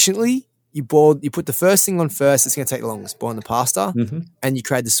time efficiently. You put the first thing on first. It's going to take the longest, boiling the pasta, and you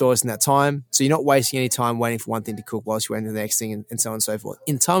create the sauce in that time. So you're not wasting any time waiting for one thing to cook whilst you're waiting for the next thing, and so on and so forth.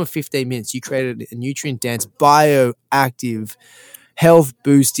 In time of 15 minutes, you created a nutrient-dense, bioactive,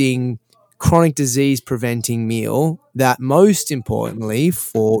 health-boosting, chronic disease-preventing meal that, most importantly,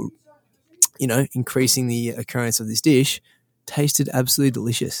 for increasing the occurrence of this dish, tasted absolutely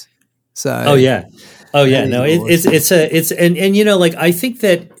delicious. So, oh yeah, no, awesome. I think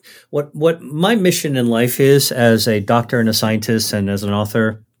that what my mission in life is, as a doctor and a scientist and as an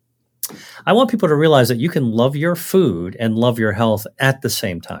author, I want people to realize that you can love your food and love your health at the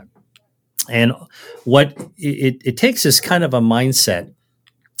same time. And what it takes is kind of a mindset,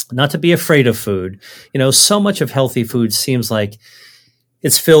 not to be afraid of food. So much of healthy food seems like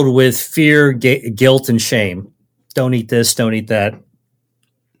it's filled with fear, guilt, and shame. Don't eat this, don't eat that.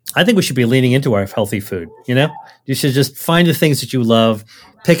 I think we should be leaning into our healthy food. You should just find the things that you love,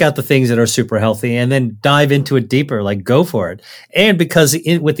 pick out the things that are super healthy, and then dive into it deeper. Like, go for it. And because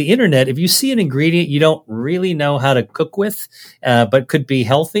with the internet, if you see an ingredient you don't really know how to cook with, but could be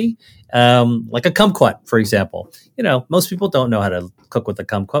healthy, like a kumquat, for example, most people don't know how to cook with a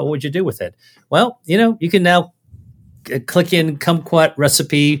kumquat. What would you do with it? Well, you can now click in kumquat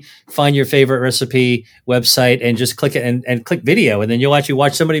recipe, find your favorite recipe website, and just click it and click video. And then you'll actually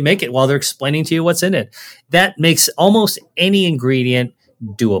watch somebody make it while they're explaining to you what's in it. That makes almost any ingredient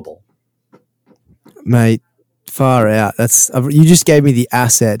doable. Mate, far out. You just gave me the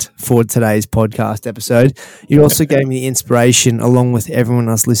asset for today's podcast episode. You also gave me the inspiration along with everyone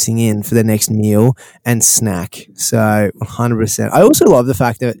else listening in for their next meal and snack. So 100%. I also love the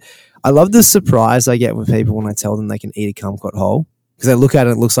fact that I love the surprise I get with people when I tell them they can eat a kumquat whole, because they look at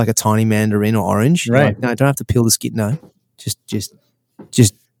it, it looks like a tiny mandarin or orange. Right. Like, no, I don't have to peel the skin. No,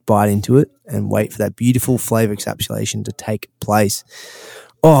 just bite into it and wait for that beautiful flavor encapsulation to take place.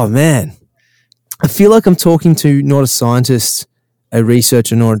 Oh man, I feel like I'm talking to not a scientist, a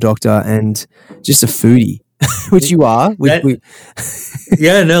researcher, nor a doctor, and just a foodie. Which you are.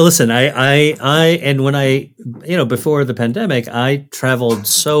 Yeah, no, listen, and when before the pandemic, I traveled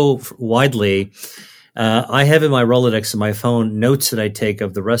so widely. I have in my Rolodex of my phone notes that I take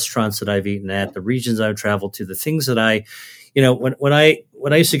of the restaurants that I've eaten at, the regions I've traveled to, the things that when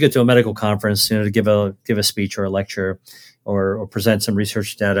I used to go to a medical conference, to give a speech or a lecture or present some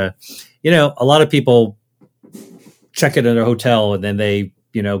research data, a lot of people check it in their hotel and then they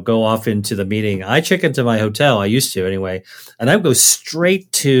go off into the meeting. I check into my hotel. I used to anyway. And I would go straight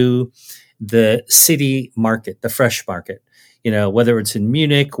to the city market, the fresh market, whether it's in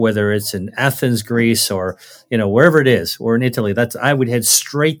Munich, whether it's in Athens, Greece, or, wherever it is, or in Italy, I would head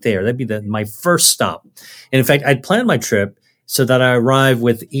straight there. That'd be my first stop. And in fact, I'd plan my trip so that I arrive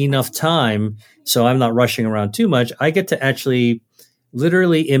with enough time so I'm not rushing around too much. I get to actually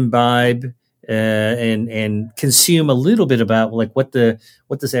literally imbibe and consume a little bit about like what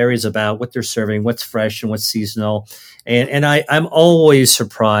this area is about, what they're serving, what's fresh and what's seasonal. And I'm always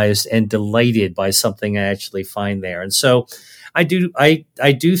surprised and delighted by something I actually find there. And so I do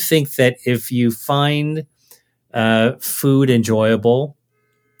think that if you find food enjoyable,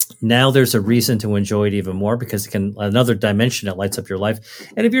 now there's a reason to enjoy it even more, because it can another dimension that lights up your life.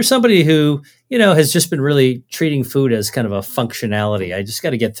 And if you're somebody who, has just been really treating food as kind of a functionality, I just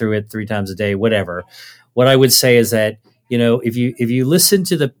got to get through it 3 times a day, whatever. What I would say is that, if you listen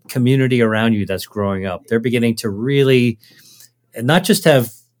to the community around you that's growing up, they're beginning to really not just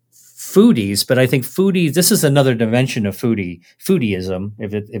have foodies, but I think this is another dimension of foodieism,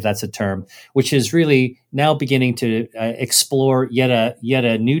 if that's a term, which is really now beginning to explore yet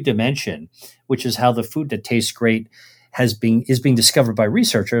a new dimension, which is how the food that tastes great is being discovered by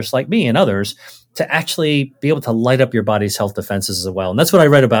researchers like me and others to actually be able to light up your body's health defenses as well. And that's what I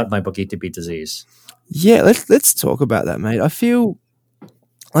read about in my book, Eat to Beat Disease. Yeah, let's talk about that, mate. I feel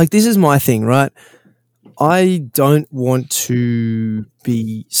like this is my thing, right? I don't want to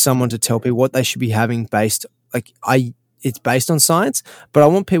be someone to tell people what they should be having it's based on science, but I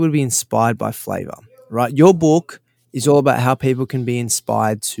want people to be inspired by flavor, right? Your book is all about how people can be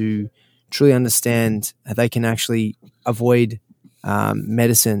inspired to truly understand how they can actually avoid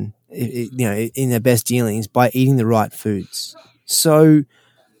medicine, in their best dealings by eating the right foods. So,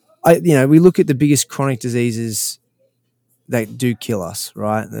 we look at the biggest chronic diseases that do kill us,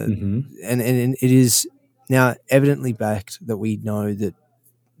 right? And it is now evidently backed that we know that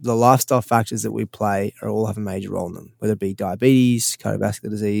the lifestyle factors that we play all have a major role in them, whether it be diabetes, cardiovascular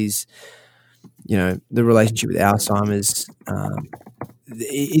disease, the relationship with Alzheimer's.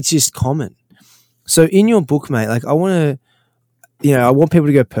 It's just common. So in your book, mate, like I want people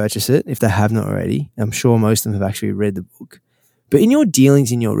to go purchase it if they have not already. I'm sure most of them have actually read the book. But in your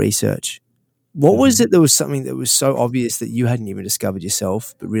dealings, in your research, what was it that was something that was so obvious that you hadn't even discovered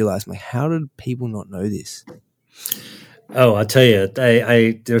yourself, but realized, like, how did people not know this? Oh, I'll tell you,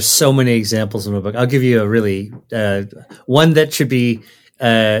 there's so many examples in my book. I'll give you a really one that should be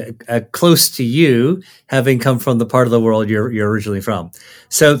close to you, having come from the part of the world you're originally from.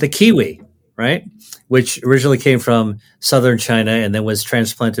 So the kiwi, right, which originally came from southern China and then was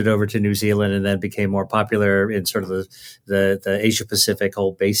transplanted over to New Zealand and then became more popular in sort of the Asia Pacific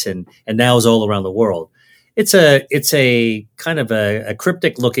whole basin, and now is all around the world. It's a kind of a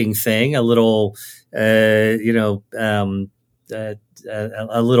cryptic looking thing, a little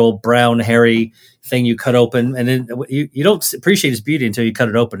a little brown hairy thing you cut open, and then you don't appreciate its beauty until you cut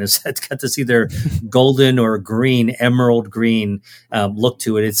it open. It's got this either golden or green, emerald green look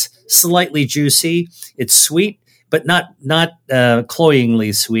to it. It's slightly juicy. It's sweet, but not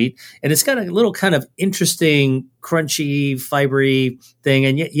cloyingly sweet. And it's got a little kind of interesting, crunchy, fibery thing.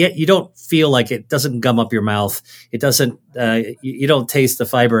 And yet you don't feel like it doesn't gum up your mouth. It doesn't, you don't taste the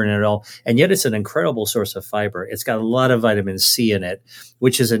fiber in it at all. And yet it's an incredible source of fiber. It's got a lot of vitamin C in it,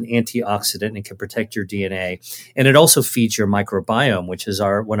 which is an antioxidant and can protect your DNA. And it also feeds your microbiome, which is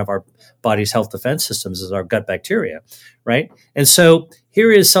one of our body's health defense systems, is our gut bacteria, right? And so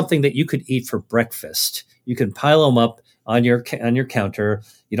here is something that you could eat for breakfast. You can pile them up on your counter.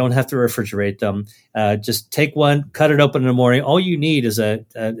 You don't have to refrigerate them. Just take one, cut it open in the morning. All you need is a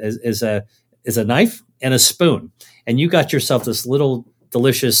knife and a spoon, and you got yourself this little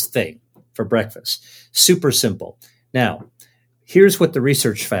delicious thing for breakfast. Super simple. Now, here's what the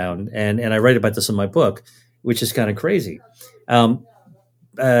research found, and I write about this in my book, which is kind of crazy.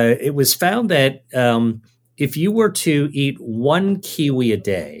 It was found that if you were to eat one kiwi a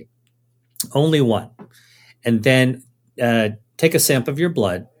day, only one, and then take a sample of your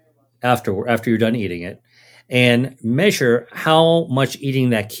blood after you're done eating it, and measure how much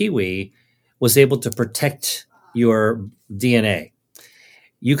eating that kiwi was able to protect your DNA.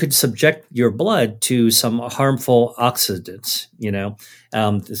 You could subject your blood to some harmful oxidants.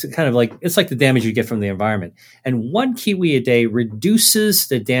 It's kind of like the damage you get from the environment. And one kiwi a day reduces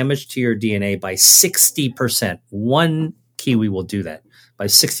the damage to your DNA by 60%. One kiwi will do that by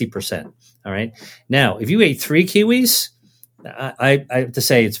 60%. All right. Now, if you ate 3 kiwis, I have to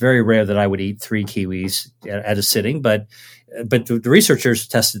say it's very rare that I would eat 3 kiwis at a sitting, but the researchers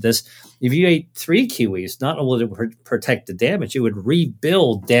tested this. If you ate 3 kiwis, not only would it protect the damage, it would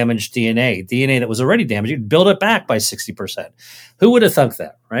rebuild damaged DNA that was already damaged. You'd build it back by 60%. Who would have thunk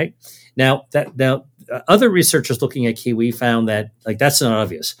that, right? Now, other researchers looking at kiwi found that, that's not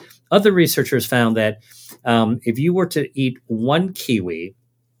obvious. Other researchers found that if you were to eat 1 kiwi,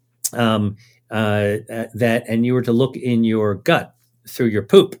 and you were to look in your gut through your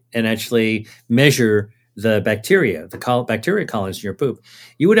poop and actually measure the bacteria colonies in your poop,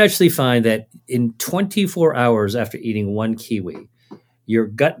 you would actually find that in 24 hours after eating 1 kiwi, your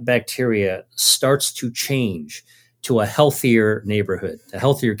gut bacteria starts to change to a healthier neighborhood, a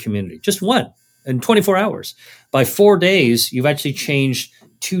healthier community. Just one in 24 hours. By 4 days, you've actually changed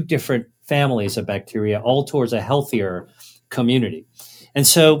 2 different families of bacteria, all towards a healthier community. And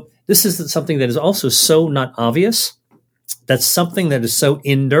so this is something that is also so not obvious. That's something that is so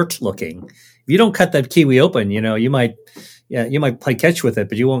inert looking. If you don't cut that kiwi open, you might play catch with it,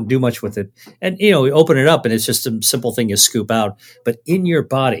 but you won't do much with it. And, you open it up and it's just a simple thing you scoop out. But in your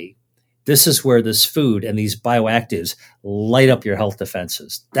body, this is where this food and these bioactives light up your health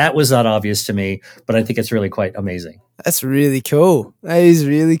defenses. That was not obvious to me, but I think it's really quite amazing. That's really cool. That is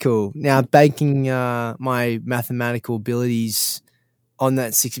really cool. Now, banking my mathematical abilities on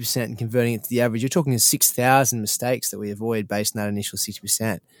that 60% and converting it to the average, you're talking 6,000 mistakes that we avoid based on that initial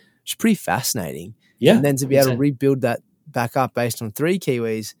 60%, which is pretty fascinating. Yeah. And then to be able to rebuild that back up based on 3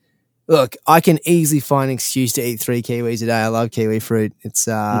 kiwis. Look, I can easily find an excuse to eat 3 kiwis a day. I love kiwi fruit. It's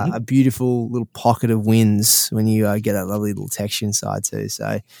a beautiful little pocket of wins when you get that lovely little texture inside too.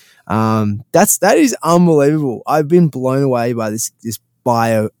 So that is unbelievable. I've been blown away by this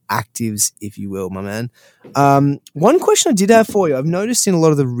bioactives, if you will, my man. One question I did have for you, I've noticed in a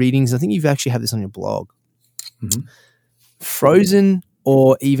lot of the readings, I think you've actually had this on your blog, frozen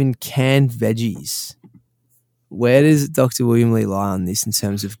or even canned veggies. Where does Dr. William Li lie on this in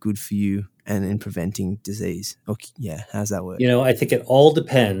terms of good for you and in preventing disease? How's that work? I think it all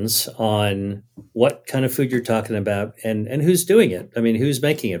depends on what kind of food you're talking about and who's doing it. I mean, who's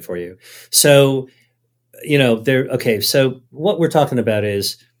making it for you. So, so what we're talking about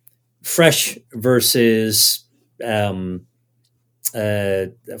is fresh versus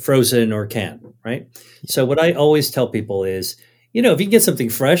frozen or canned, right? So what I always tell people is, if you can get something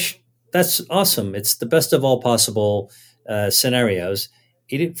fresh, that's awesome. It's the best of all possible scenarios.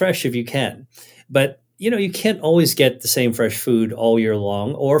 Eat it fresh if you can. But, you can't always get the same fresh food all year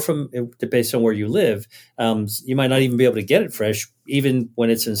long, or based on where you live, you might not even be able to get it fresh, even when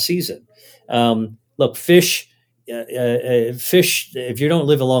it's in season. Look, fish, if you don't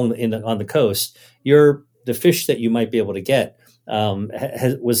live along on the coast, the fish that you might be able to get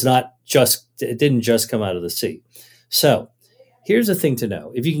it didn't just come out of the sea. So here's the thing to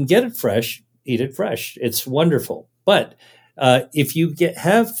know. If you can get it fresh, eat it fresh. It's wonderful. But if you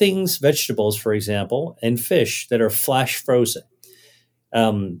have things, vegetables, for example, and fish that are flash frozen,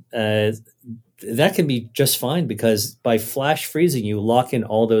 that can be just fine, because by flash freezing, you lock in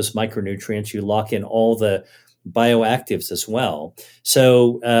all those micronutrients, you lock in all the bioactives as well.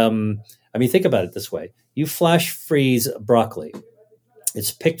 So, I mean, think about it this way: you flash freeze broccoli.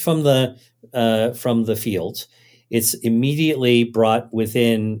 It's picked from the fields. It's immediately brought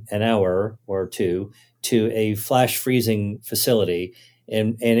within an hour or two to a flash freezing facility,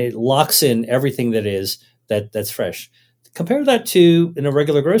 and it locks in everything that's fresh. Compare that to in a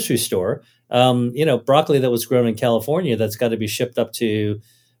regular grocery store. Broccoli that was grown in California that's got to be shipped up to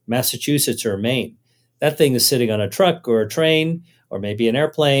Massachusetts or Maine. That thing is sitting on a truck or a train or maybe an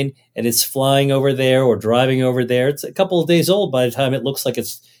airplane, and it's flying over there or driving over there. It's a couple of days old by the time it looks like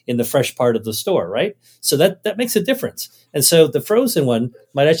it's in the fresh part of the store, right? So that makes a difference. And so the frozen one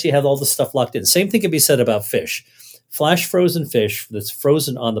might actually have all the stuff locked in. Same thing can be said about fish. Flash frozen fish that's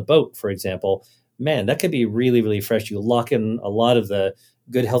frozen on the boat, for example, man, that could be really, really fresh. You lock in a lot of the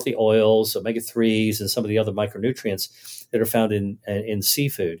good, healthy oils, omega-3s, and some of the other micronutrients that are found in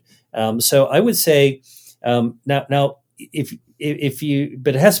seafood. So I would say now if you,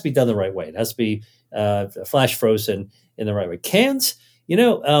 but it has to be done the right way. It has to be flash frozen in the right way. Cans,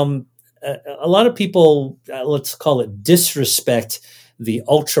 a lot of people, let's call it, disrespect the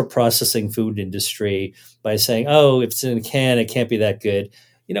ultra processing food industry by saying, "Oh, if it's in a can, it can't be that good."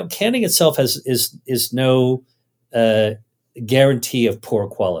 Canning itself is no guarantee of poor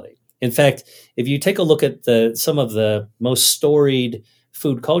quality. In fact, if you take a look at some of the most storied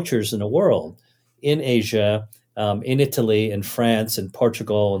food cultures in the world, in Asia, in Italy, in France, in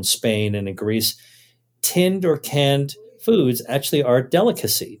Portugal, in Spain, and in Greece, tinned or canned foods actually are a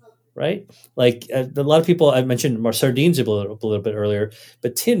delicacy, right? Like a lot of people, I mentioned sardines a little bit earlier,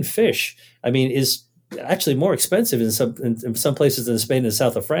 but tinned fish, I mean, is actually more expensive in some places in Spain and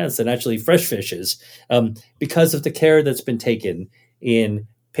south of France than actually fresh fish is, because of the care that's been taken in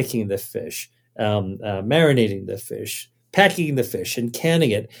picking the fish, marinating the fish, packing the fish, and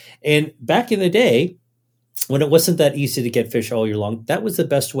canning it. And back in the day, when it wasn't that easy to get fish all year long, that was the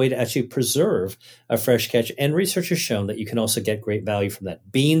best way to actually preserve a fresh catch. And research has shown that you can also get great value from that.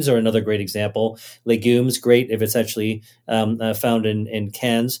 Beans are another great example. Legumes, great if it's actually found in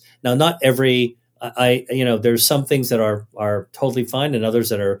cans. Now, not every there's some things that are totally fine and others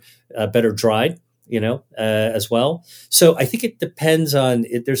that are better dried, as well. So I think it depends on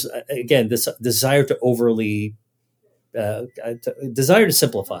it. There's again this desire to desire to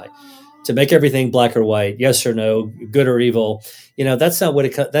simplify, to make everything black or white, yes or no, good or evil. That's not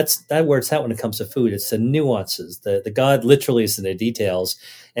what that's where it's at when it comes to food. It's the nuances. The God literally is in the details,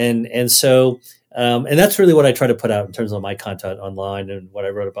 and so. And that's really what I try to put out in terms of my content online and what I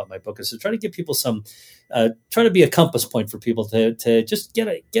wrote about my book, is to try to give people try to be a compass point for people to just get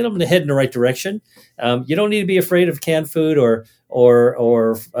them to head in the right direction. You don't need to be afraid of canned food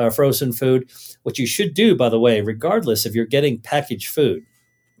or frozen food. What you should do, by the way, regardless if you're getting packaged food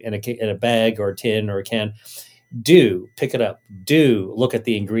in a bag or a tin or a can, do pick it up. Do look at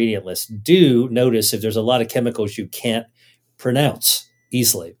the ingredient list. Do notice if there's a lot of chemicals you can't pronounce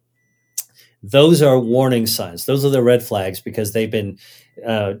easily. Those are warning signs. Those are the red flags, because they've been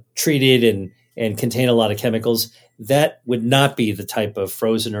treated and contain a lot of chemicals. That would not be the type of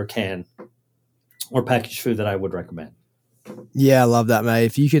frozen or canned or packaged food that I would recommend. Yeah, I love that, mate.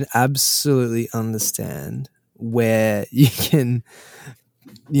 If you can absolutely understand where you can,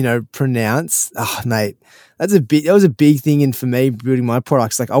 pronounce, mate, that was a big thing in for me building my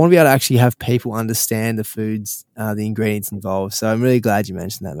products. Like, I want to be able to actually have people understand the foods, the ingredients involved. So I'm really glad you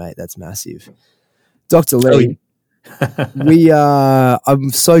mentioned that, mate. That's massive. Dr. Lee, I'm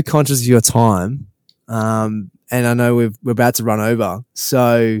so conscious of your time. And I know we're about to run over.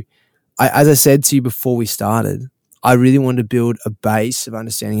 So as I said to you before we started, I really wanted to build a base of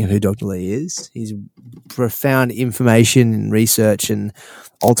understanding of who Dr. Lee is. He's profound information and research, and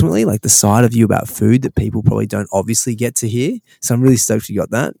ultimately like the side of you about food that people probably don't obviously get to hear. So I'm really stoked you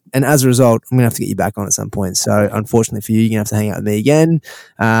got that. And as a result, I'm going to have to get you back on at some point. So unfortunately for you, you're going to have to hang out with me again,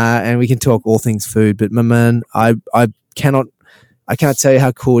 and we can talk all things food. But my man, I cannot tell you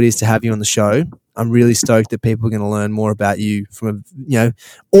how cool it is to have you on the show. I'm really stoked that people are going to learn more about you from a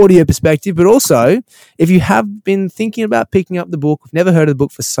audio perspective, but also if you have been thinking about picking up the book, never heard of the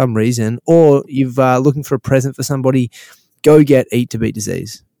book for some reason, or you've looking for a present for somebody, go get Eat to Beat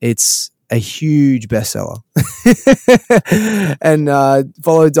Disease. It's a huge bestseller. And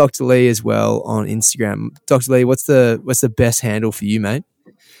follow Dr. Lee as well on Instagram. Dr. Lee, what's the best handle for you, mate?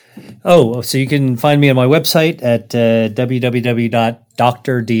 Oh, so you can find me on my website at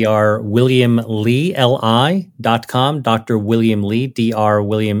www.drdrwilliamlee.com, Dr. William Lee,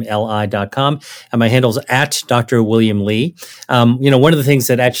 drwilliamli.com, and my handle's at Dr. William Lee. One of the things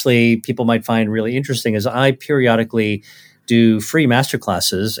that actually people might find really interesting is I periodically do free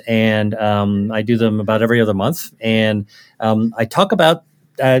masterclasses, and I do them about every other month, and I talk about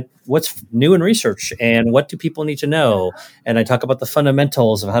what's new in research and what do people need to know. And I talk about the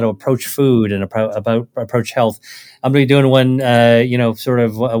fundamentals of how to approach food and about approach health. I'm going to be doing one,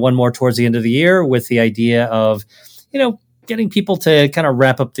 one more towards the end of the year with the idea of, getting people to kind of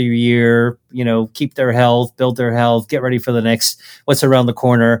wrap up their year, keep their health, build their health, get ready for the next, what's around the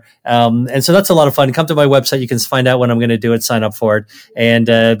corner. And so that's a lot of fun. Come to my website. You can find out when I'm going to do it, sign up for it, and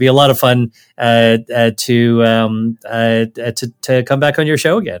be a lot of fun to come back on your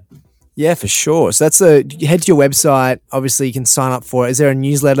show again. Yeah, for sure. So you head to your website. Obviously, you can sign up for it. Is there a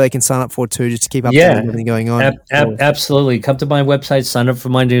newsletter they can sign up for too, just to keep up to everything going on? Absolutely. Come to my website, sign up for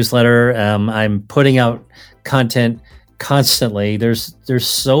my newsletter. I'm putting out content constantly. There's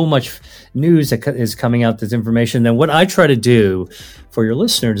so much news that is coming out, this information. Then what I try to do for your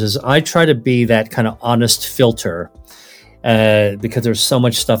listeners is I try to be that kind of honest filter because there's so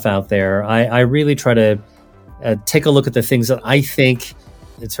much stuff out there. I really try to take a look at the things that I think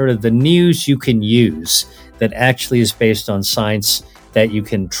it's sort of the news you can use that actually is based on science that you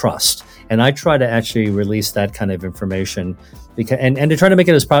can trust. And I try to actually release that kind of information because, and to try to make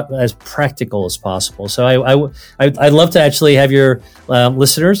it as practical as possible. So I'd love to actually have your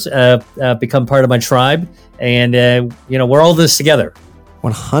listeners become part of my tribe, and we're all this together.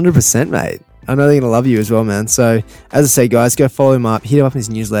 100%, mate. I know they're going to love you as well, man. So as I say, guys, go follow him up, hit him up in his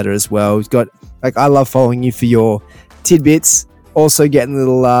newsletter as well. He's got, I love following you for your tidbits, also getting a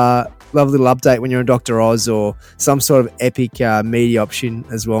little update when you're on Dr. Oz or some sort of epic media option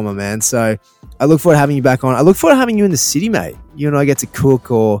as well, my man. So I look forward to having you back on. I look forward to having you in the city, mate. You and I get to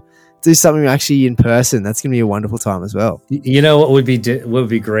cook or do something actually in person. That's going to be a wonderful time as well. What would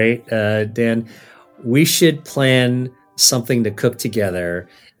be great, Dan? We should plan something to cook together,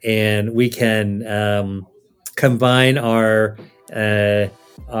 and we can combine our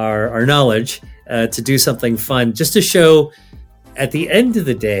knowledge to do something fun, just to show at the end of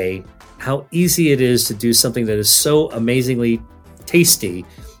the day how easy it is to do something that is so amazingly tasty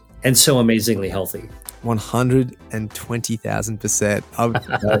and so amazingly healthy.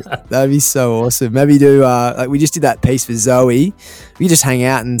 120,000%. That'd be so awesome. Maybe do like we just did that piece for Zoe. We just hang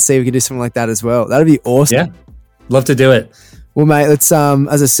out and see if we can do something like that as well. That'd be awesome. Yeah, love to do it. Well, mate, let's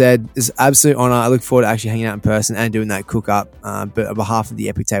as I said, it's an absolute honor. I look forward to actually hanging out in person and doing that cook up. But on behalf of the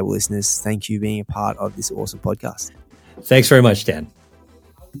Epic Table listeners, thank you for being a part of this awesome podcast. Thanks very much, Dan.